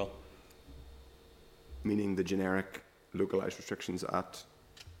work pretty well? Meaning the generic localised restrictions at...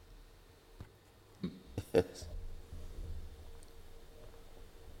 Yes.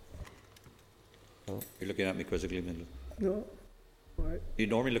 You're looking at me quizzically, Midland. No. Right. You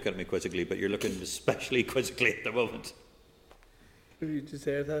normally look at me quizzically, but you're looking especially quizzically at the moment. You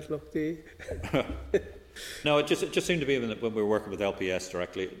deserve that look, do you? No, it just seemed to be when we were working with LPS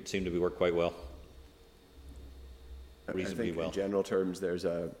directly, it seemed to be worked quite well. Reasonably I think well. In general terms, there's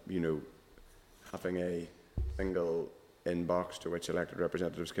having a single inbox to which elected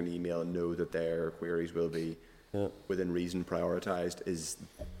representatives can email and know that their queries will be within reason prioritised is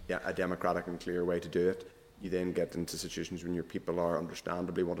a democratic and clear way to do it. You then get into situations when your people are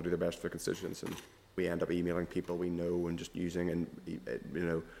understandably want to do their best for constituents, and we end up emailing people we know and just using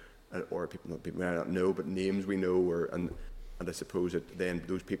or people may not know, but names we know, and I suppose then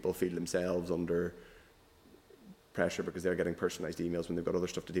those people feel themselves under pressure because they're getting personalised emails when they've got other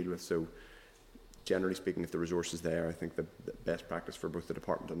stuff to deal with. So generally speaking, if the resource is there, I think the best practice for both the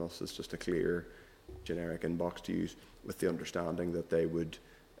department and us is just a clear generic inbox to use, with the understanding that they would,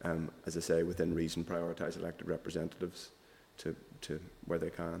 as I say, within reason, prioritise elected representatives to where they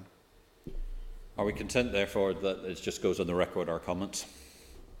can. Are we content, therefore, that it just goes on the record, our comments?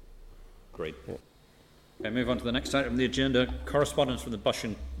 Great. Okay, move on to the next item on the agenda. Correspondence from the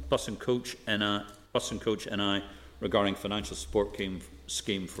Bus and Coach NI regarding financial support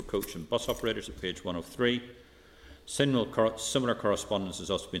scheme for coach and bus operators at page 103. Similar correspondence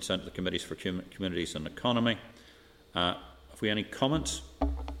has also been sent to the Committees for Communities and Economy. Have we any comments?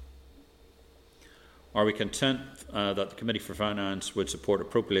 Are we content that the Committee for Finance would support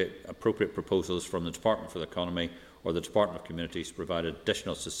appropriate proposals from the Department for the Economy or the Department of Communities to provide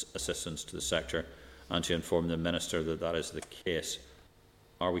additional assistance to the sector, and to inform the Minister that that is the case?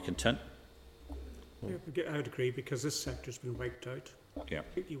 Are we content? Yeah, I would agree, because this sector's been wiped out. Yeah.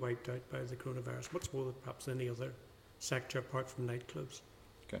 Completely wiped out by the coronavirus, much more than perhaps any other sector apart from nightclubs.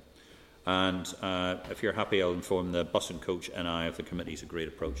 Okay. And if you're happy, I'll inform the Bus and Coach NI of the Committee's agreed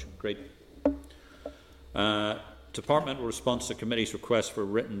approach. Great. Departmental response to Committee's request for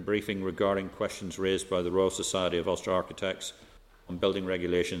written briefing regarding questions raised by the Royal Society of Ulster Architects on building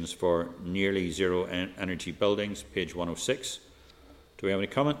regulations for nearly zero energy buildings, page 106. Do we have any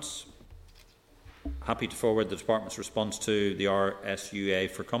comments? Happy to forward the Department's response to the RSUA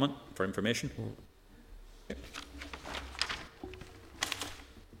for comment, for information. Okay.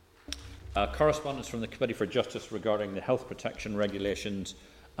 Correspondence from the Committee for Justice regarding the health protection regulations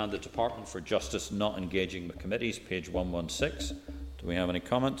and the Department for Justice not engaging with committees, page 116. Do we have any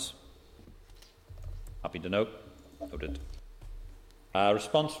comments? Happy to note. Noted.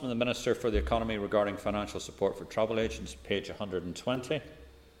 Response from the Minister for the Economy regarding financial support for travel agents, page 120.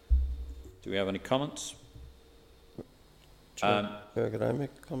 Do we have any comments? Could I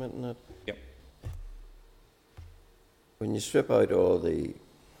make a comment on that? Yep. When you strip out all the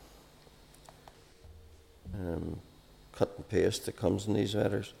cut and paste that comes in these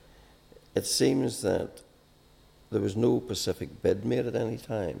letters. It seems that there was no specific bid made at any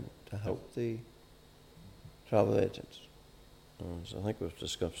time to help the travel agents. As I think we've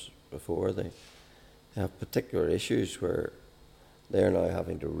discussed before, they have particular issues where they're now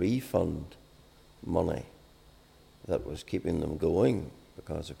having to refund money that was keeping them going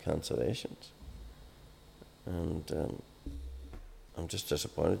because of cancellations. And I'm just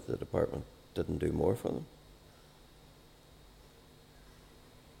disappointed the department didn't do more for them.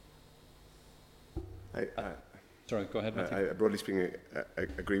 Sorry, go ahead, Matthew. I broadly speaking, I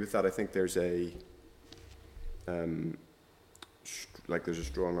agree with that. I think there's a there's a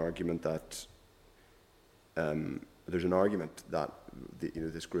strong argument that there's an argument that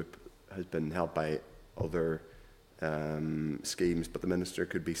this group has been helped by other schemes, but the minister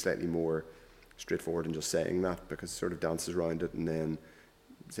could be slightly more straightforward in just saying that, because it sort of dances around it and then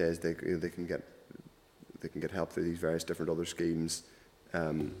says they can get help through these various different other schemes.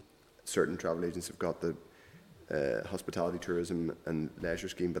 Certain travel agents have got the hospitality, tourism and leisure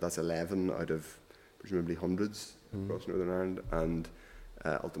scheme, but that's 11 out of presumably hundreds across Northern Ireland, and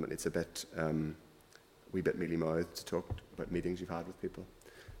ultimately it's a wee bit mealy-mouthed to talk about meetings you've had with people,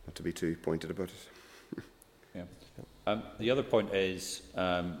 not to be too pointed about it. Yeah. The other point is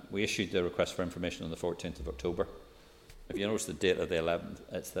we issued the request for information on the 14th of October. If you notice the date of the 11th,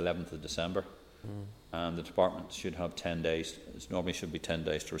 it's the 11th of December. And the department should have 10 days. It normally should be 10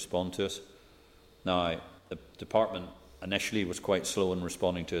 days to respond to us. Now, the department initially was quite slow in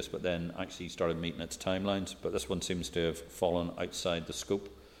responding to us, but then actually started meeting its timelines. But this one seems to have fallen outside the scope.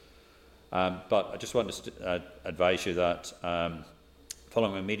 But I just want to advise you that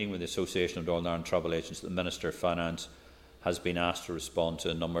following a meeting with the Association of Northern Ireland Travel Agents, the Minister of Finance has been asked to respond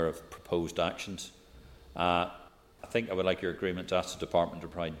to a number of proposed actions. I think I would like your agreement to ask the Department to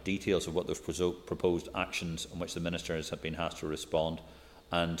provide details of what those proposed actions on which the Minister has been asked to respond,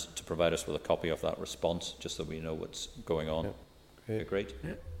 and to provide us with a copy of that response, just so we know what's going on. Yeah. Great.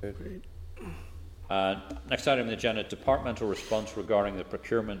 Yeah. Great. Next item on the agenda, departmental response regarding the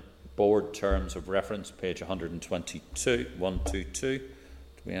procurement board terms of reference, page 122. Do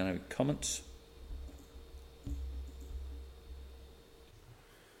we have any comments?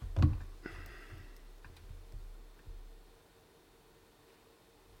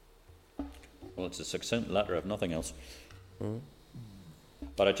 Well, it's a succinct letter, if nothing else.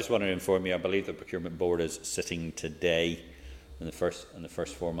 But I just want to inform you, I believe the procurement board is sitting today in the first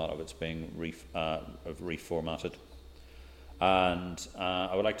format of its being reformatted. And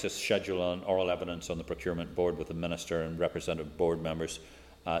I would like to schedule an oral evidence on the procurement board with the minister and representative board members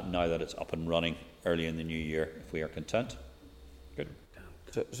now that it's up and running early in the new year, if we are content. Good.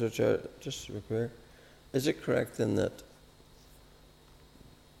 So Chair, just to be clear, is it correct then that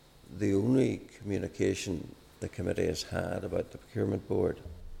the only communication the committee has had about the procurement board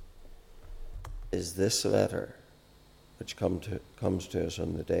is this letter, which comes to us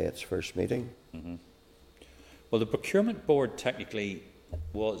on the day its first meeting? Well, the procurement board technically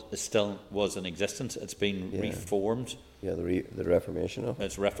was in existence. It's been reformed. Yeah, the reformation of it.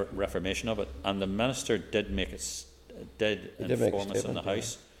 It's reformation of it, and the minister did inform us in the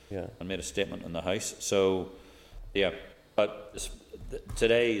House, and made a statement in the House. So, yeah, but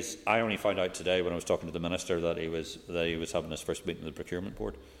I only found out today when I was talking to the minister that he was having his first meeting with the procurement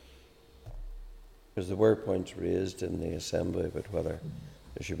board. Because there were points raised in the Assembly about whether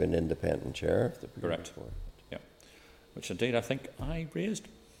there should be an independent chair of the procurement board. Yeah, which indeed I think I raised.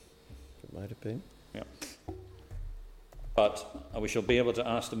 It might have been. Yeah. But we shall be able to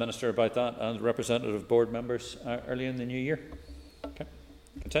ask the minister about that and representative board members early in the new year. Okay,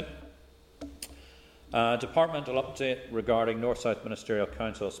 content. Departmental update regarding North-South Ministerial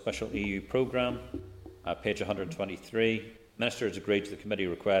Council Special EU Programme, page 123. Minister has agreed to the committee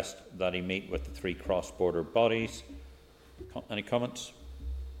request that he meet with the 3 cross-border bodies. Any comments?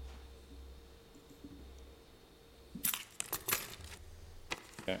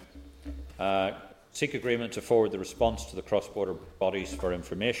 Okay. Seek agreement to forward the response to the cross-border bodies for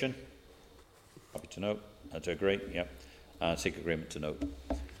information. Happy to note. To agree. Yep. Seek agreement to note.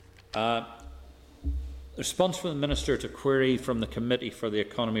 Response from the Minister to query from the Committee for the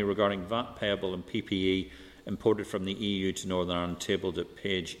Economy regarding VAT payable and PPE imported from the EU to Northern Ireland, tabled at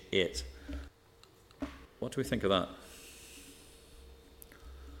page 8. What do we think of that?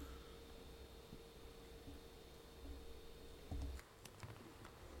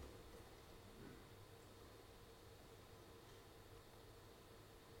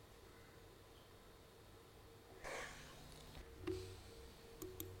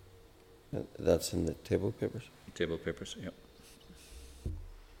 That's in the table papers? Table papers, yep.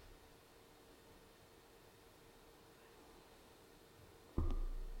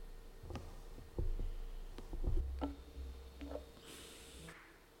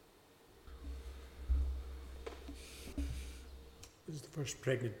 first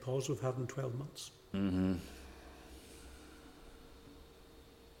pregnant pause we've had in 12 months. Mm-hmm.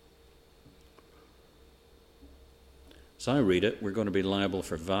 As I read it, we're going to be liable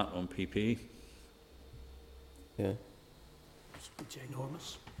for VAT on PPE. Yeah. It's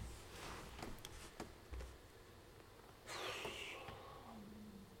ginormous.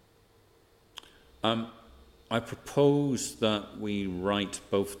 I propose that we write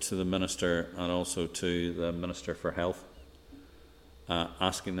both to the Minister and also to the Minister for Health,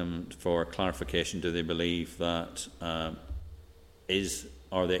 asking them for clarification. Do they believe that are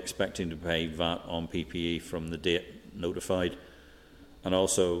they expecting to pay VAT on PPE from the date notified? And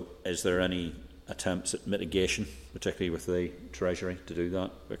also, is there any attempts at mitigation, particularly with the Treasury, to do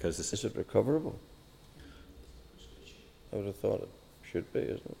that? Because this is it recoverable? I would have thought it should be,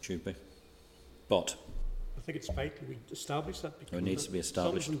 isn't it? Should be. But I think it's vital we establish that because it needs to be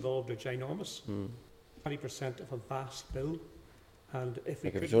established. The sums involved are ginormous. 20% of a vast bill, and if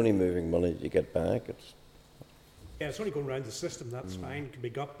like if it's only moving money you get back, it's only going around the system. That's fine. It can be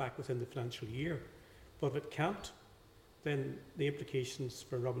got back within the financial year, but if it can't, then the implications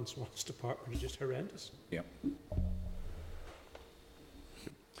for Robin Swan's department are just horrendous. Yeah.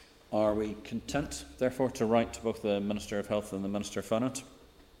 Are we content, therefore, to write to both the Minister of Health and the Minister of Finance?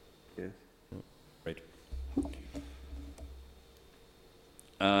 Yes. Right.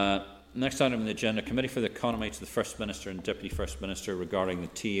 Next item on the agenda, Committee for the Economy to the First Minister and Deputy First Minister regarding the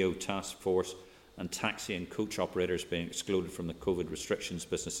TO Task Force and taxi and coach operators being excluded from the COVID restrictions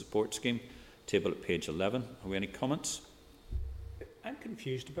business support scheme. Table at page 11. Have we any comments? I'm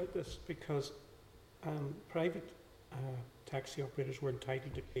confused about this because private taxi operators were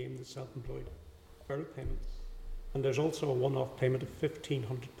entitled to claim the self-employed furlough payments. And there's also a one-off payment of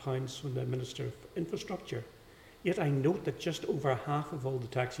 £1,500 from the Minister of Infrastructure. Yet I note that just over half of all the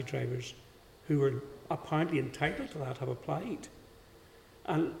taxi drivers who were apparently entitled to that have applied.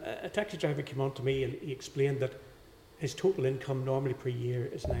 And a taxi driver came on to me and he explained that his total income normally per year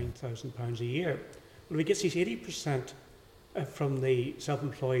is £9,000 a year. Well, if he gets his 80% from the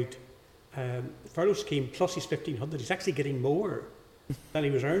self-employed furlough scheme plus his £1,500, he's actually getting more than he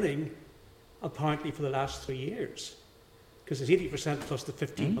was earning apparently for the last 3 years. Because his 80% plus the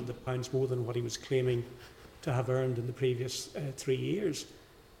 £1,500 more than what he was claiming to have earned in the previous 3 years.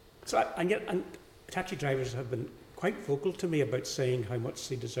 So, and taxi drivers have been quite vocal to me about saying how much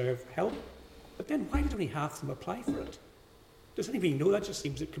they deserve help. But then why did only half of them apply for it? Does anybody know? That just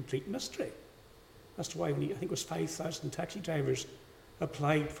seems a complete mystery as to why only, I think it was 5,000 taxi drivers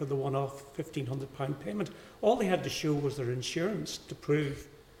applied for the one-off £1,500 payment. All they had to show was their insurance to prove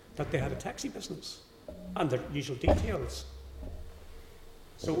that they had a taxi business and their usual details.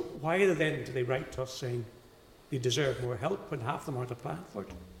 So why do they write to us saying they deserve more help when half of them aren't applying for it?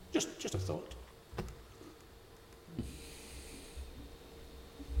 Just a thought.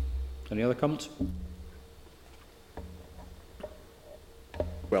 Any other comments?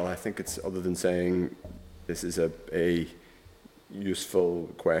 Well, I think it's, other than saying this is a useful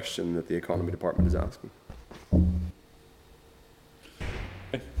question that the Economy Department is asking.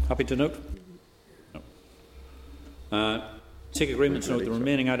 Okay. Happy to note? No. Take agreement to note the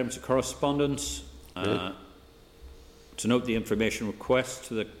remaining items of correspondence, to note the information request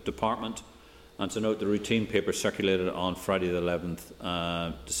to the Department, and to note the routine paper circulated on Friday the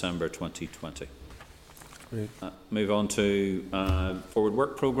 11th December 2020. Move on to Forward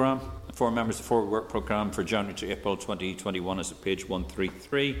Work Programme. For members of the Forward Work Programme for January to April 2021 is at page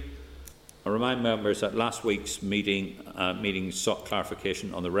 133. I remind members that last week's meeting sought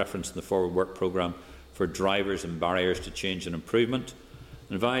clarification on the reference in the Forward Work Programme for drivers and barriers to change and improvement.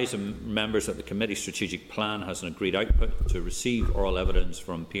 Advise members that the committee strategic plan has an agreed output to receive oral evidence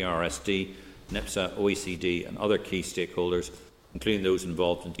from PRSD, NIPSA, OECD and other key stakeholders, including those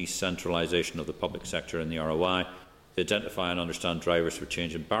involved in decentralisation of the public sector and the ROI, to identify and understand drivers for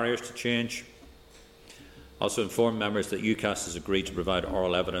change and barriers to change. Also inform members that UCAS has agreed to provide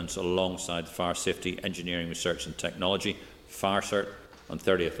oral evidence alongside the Fire Safety, Engineering, Research and Technology, FireCert, on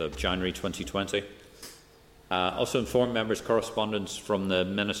 30th of January 2020. Also inform members correspondence from the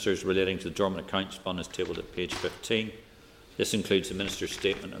Ministers relating to the Dormant Accounts Fund is tabled at page 15. This includes the Minister's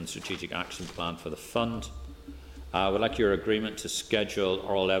statement and strategic action plan for the fund. I would like your agreement to schedule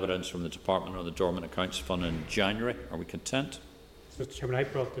oral evidence from the Department on the Dormant Accounts Fund in January. Are we content? Mr. Chairman, I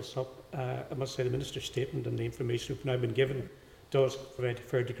brought this up. I must say the Minister's statement and the information we've now been given does provide a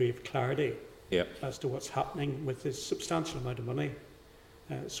fair degree of clarity as to what's happening with this substantial amount of money.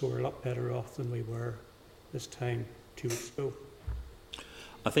 So we're a lot better off than we were this time 2 weeks ago.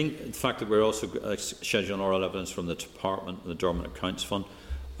 I think the fact that we're also scheduling oral evidence from the Department, the Dormant Accounts Fund,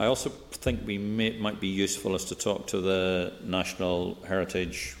 I also think might be useful as to talk to the National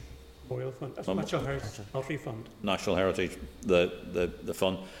Heritage Royal Fund, National Heritage Lottery Fund. National Heritage, the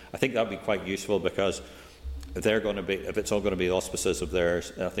fund. I think that would be quite useful, because if they're going to be, if it's all going to be auspices of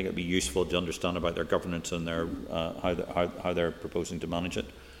theirs, I think it would be useful to understand about their governance and their how they're proposing to manage it.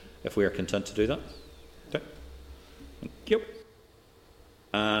 If we are content to do that, okay. Thank you.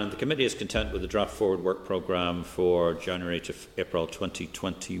 And the committee is content with the draft forward work programme for January to April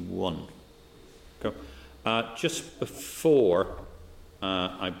 2021. Okay. Just before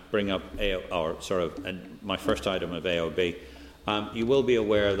I bring up my first item of AOB, you will be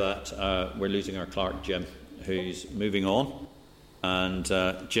aware that we're losing our clerk, Jim, who's moving on, and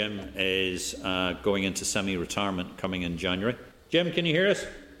Jim is going into semi-retirement coming in January. Jim, can you hear us?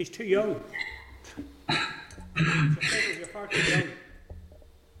 He's too young. You're far too young.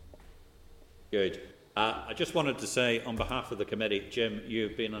 Good. I just wanted to say, on behalf of the committee, Jim,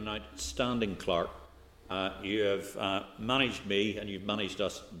 you've been an outstanding clerk. You have managed me, and you've managed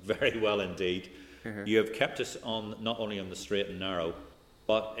us very well indeed. You have kept us on not only on the straight and narrow,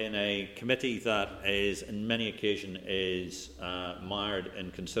 but in a committee that is, in many occasions, is mired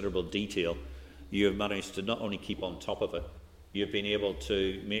in considerable detail. You have managed to not only keep on top of it, you've been able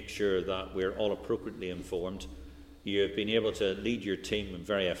to make sure that we're all appropriately informed. You have been able to lead your team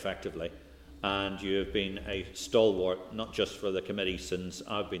very effectively. And you have been a stalwart, not just for the committee since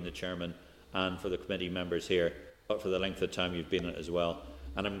I've been the chairman and for the committee members here, but for the length of time you've been in it as well.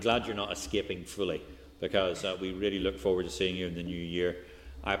 And I'm glad you're not escaping fully, because we really look forward to seeing you in the new year.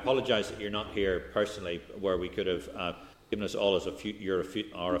 I apologise that you're not here personally, where we could have given us all as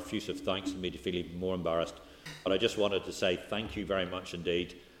our effusive thanks, and made you feel even more embarrassed. But I just wanted to say thank you very much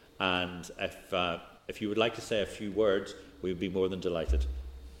indeed. And if you would like to say a few words, we would be more than delighted.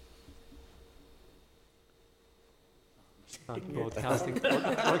 Broadcasting,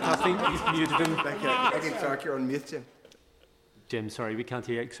 he's muted him. Thank you, Clark, you're on mute, Jim. Jim, sorry, we can't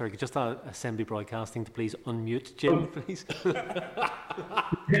hear you. Sorry, just Assembly Broadcasting to please unmute Jim, please.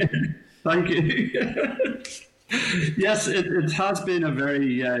 Thank you. Yes, it has been a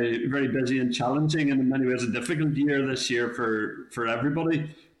very, very busy and challenging, and in many ways a difficult year this year for everybody.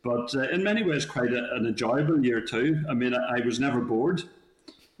 But in many ways, quite an enjoyable year too. I mean, I was never bored.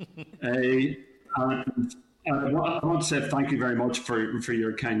 And I want to say thank you very much for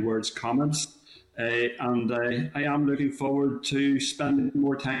your kind words, comments, and I am looking forward to spending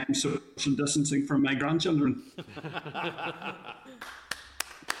more time social distancing from my grandchildren.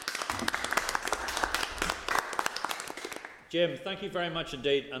 Jim, thank you very much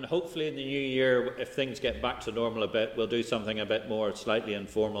indeed, and hopefully in the new year, if things get back to normal a bit, we'll do something a bit more slightly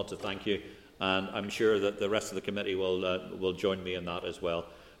informal to thank you, and I'm sure that the rest of the committee will join me in that as well.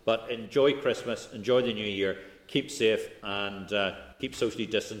 But enjoy Christmas, enjoy the new year, keep safe, and keep socially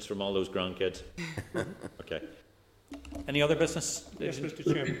distanced from all those grandkids. Okay. Any other business? Yes, Mr.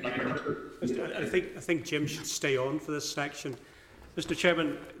 Chairman. I think Jim should stay on for this section. Mr.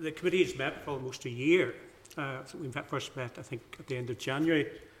 Chairman, the committee has met for almost a year. We first met, I think, at the end of January.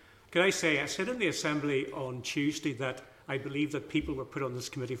 Can I say, I said in the Assembly on Tuesday that I believe that people were put on this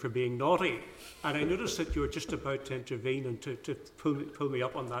committee for being naughty, and I noticed that you were just about to intervene and to pull me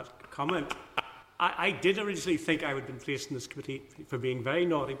up on that comment. I did originally think I would have been placed in this committee for being very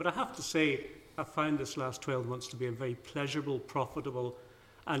naughty, but I have to say I've found this last 12 months to be a very pleasurable, profitable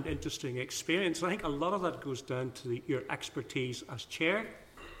and interesting experience. And I think a lot of that goes down to your expertise as chair.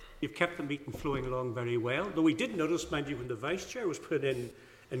 You've kept the meeting flowing along very well, though we did notice, mind you, when the vice chair was put in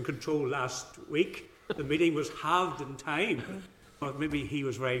control last week, the meeting was halved in time, but maybe he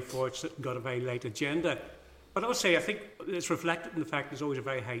was very fortunate and got a very light agenda. But I would say I think it's reflected in the fact there's always a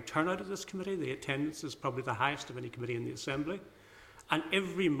very high turnout of this committee. The attendance is probably the highest of any committee in the Assembly. And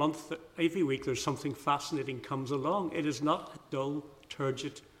every month, every week, there's something fascinating comes along. It is not a dull,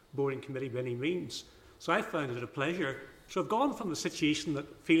 turgid, boring committee by any means. So I found it a pleasure. So I've gone from the situation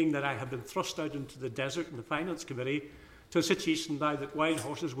feeling that I have been thrust out into the desert in the Finance Committee to a situation now that wild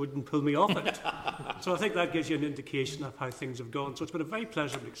horses wouldn't pull me off it. So I think that gives you an indication of how things have gone. So it's been a very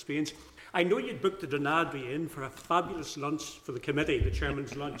pleasurable experience. I know you'd booked the Donadby in for a fabulous lunch for the committee, the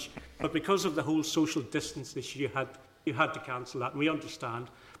chairman's lunch, but because of the whole social distance issue, you had to cancel that, and we understand.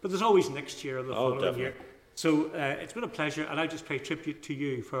 But there's always next year or the following year. So it's been a pleasure, and I just pay tribute to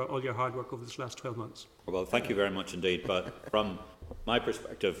you for all your hard work over this last 12 months. Well, thank you very much indeed. But from my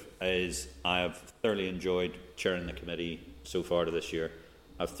perspective, is I have thoroughly enjoyed chairing the committee so far to this year.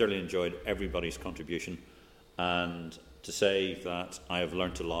 I've thoroughly enjoyed everybody's contribution, and to say that I have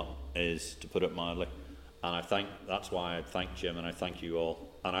learnt a lot is to put it mildly. And that's why I thank Jim, and I thank you all.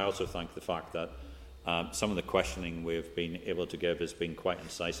 And I also thank the fact that Some of the questioning we've been able to give has been quite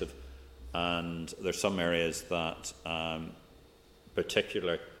incisive, and there's some areas that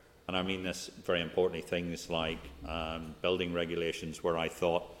particular, and I mean this very importantly, things like building regulations, where I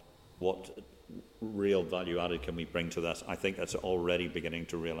thought, what real value added can we bring to this? I think that's already beginning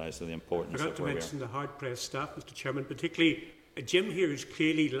to realise the importance of where we are. I forgot to mention the hard-pressed staff, Mr Chairman, particularly Jim here is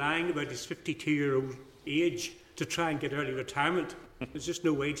clearly lying about his 52-year-old age to try and get early retirement. There's just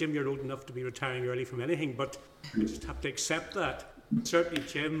no way, Jim, you're old enough to be retiring early from anything, but you just have to accept that. Certainly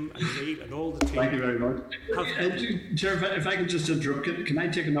Jim and Neil and all the team. Thank you very much. Chair, if I could just interrupt, can I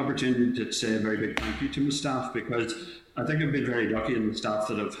take an opportunity to say a very big thank you to my staff, because I think I've been very lucky in the staff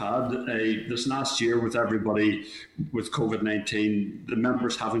that I've had. This last year with everybody with COVID-19, the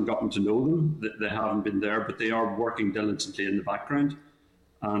members haven't gotten to know them, they haven't been there, but they are working diligently in the background.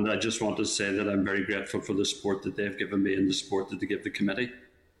 And I just want to say that I'm very grateful for the support that they've given me and the support that they give the committee.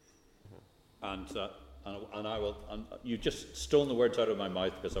 And I will. And you just stolen the words out of my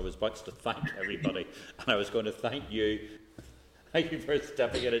mouth, because I was about to thank everybody, and I was going to thank you. Thank you for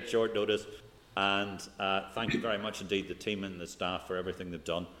stepping in at short notice, and thank you very much indeed, the team and the staff, for everything they've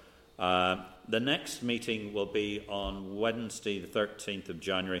done. The next meeting will be on Wednesday, the 13th of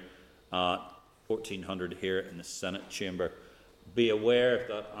January, 1400 here in the Senate chamber. Be aware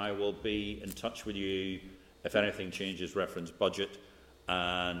that I will be in touch with you if anything changes, reference budget,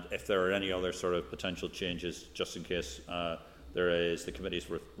 and if there are any other sort of potential changes, just in case the committee's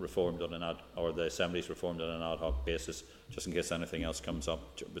reformed on or the assembly's reformed on an ad hoc basis, just in case anything else comes up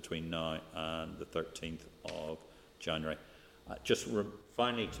between now and the 13th of January.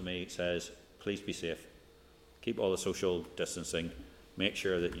 Finally, to me, it says, please be safe. Keep all the social distancing. Make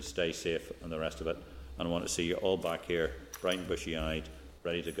sure that you stay safe and the rest of it. And I want to see you all back here, bright and bushy-eyed,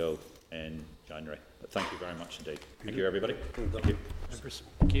 ready to go in January. But thank you very much indeed. Thank you, everybody. Thank you.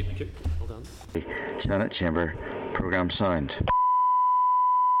 Thank you. Thank you. Well done. Senate Chamber, programme signed.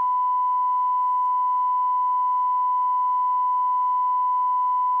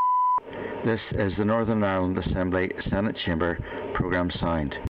 This is the Northern Ireland Assembly Senate Chamber, programme signed.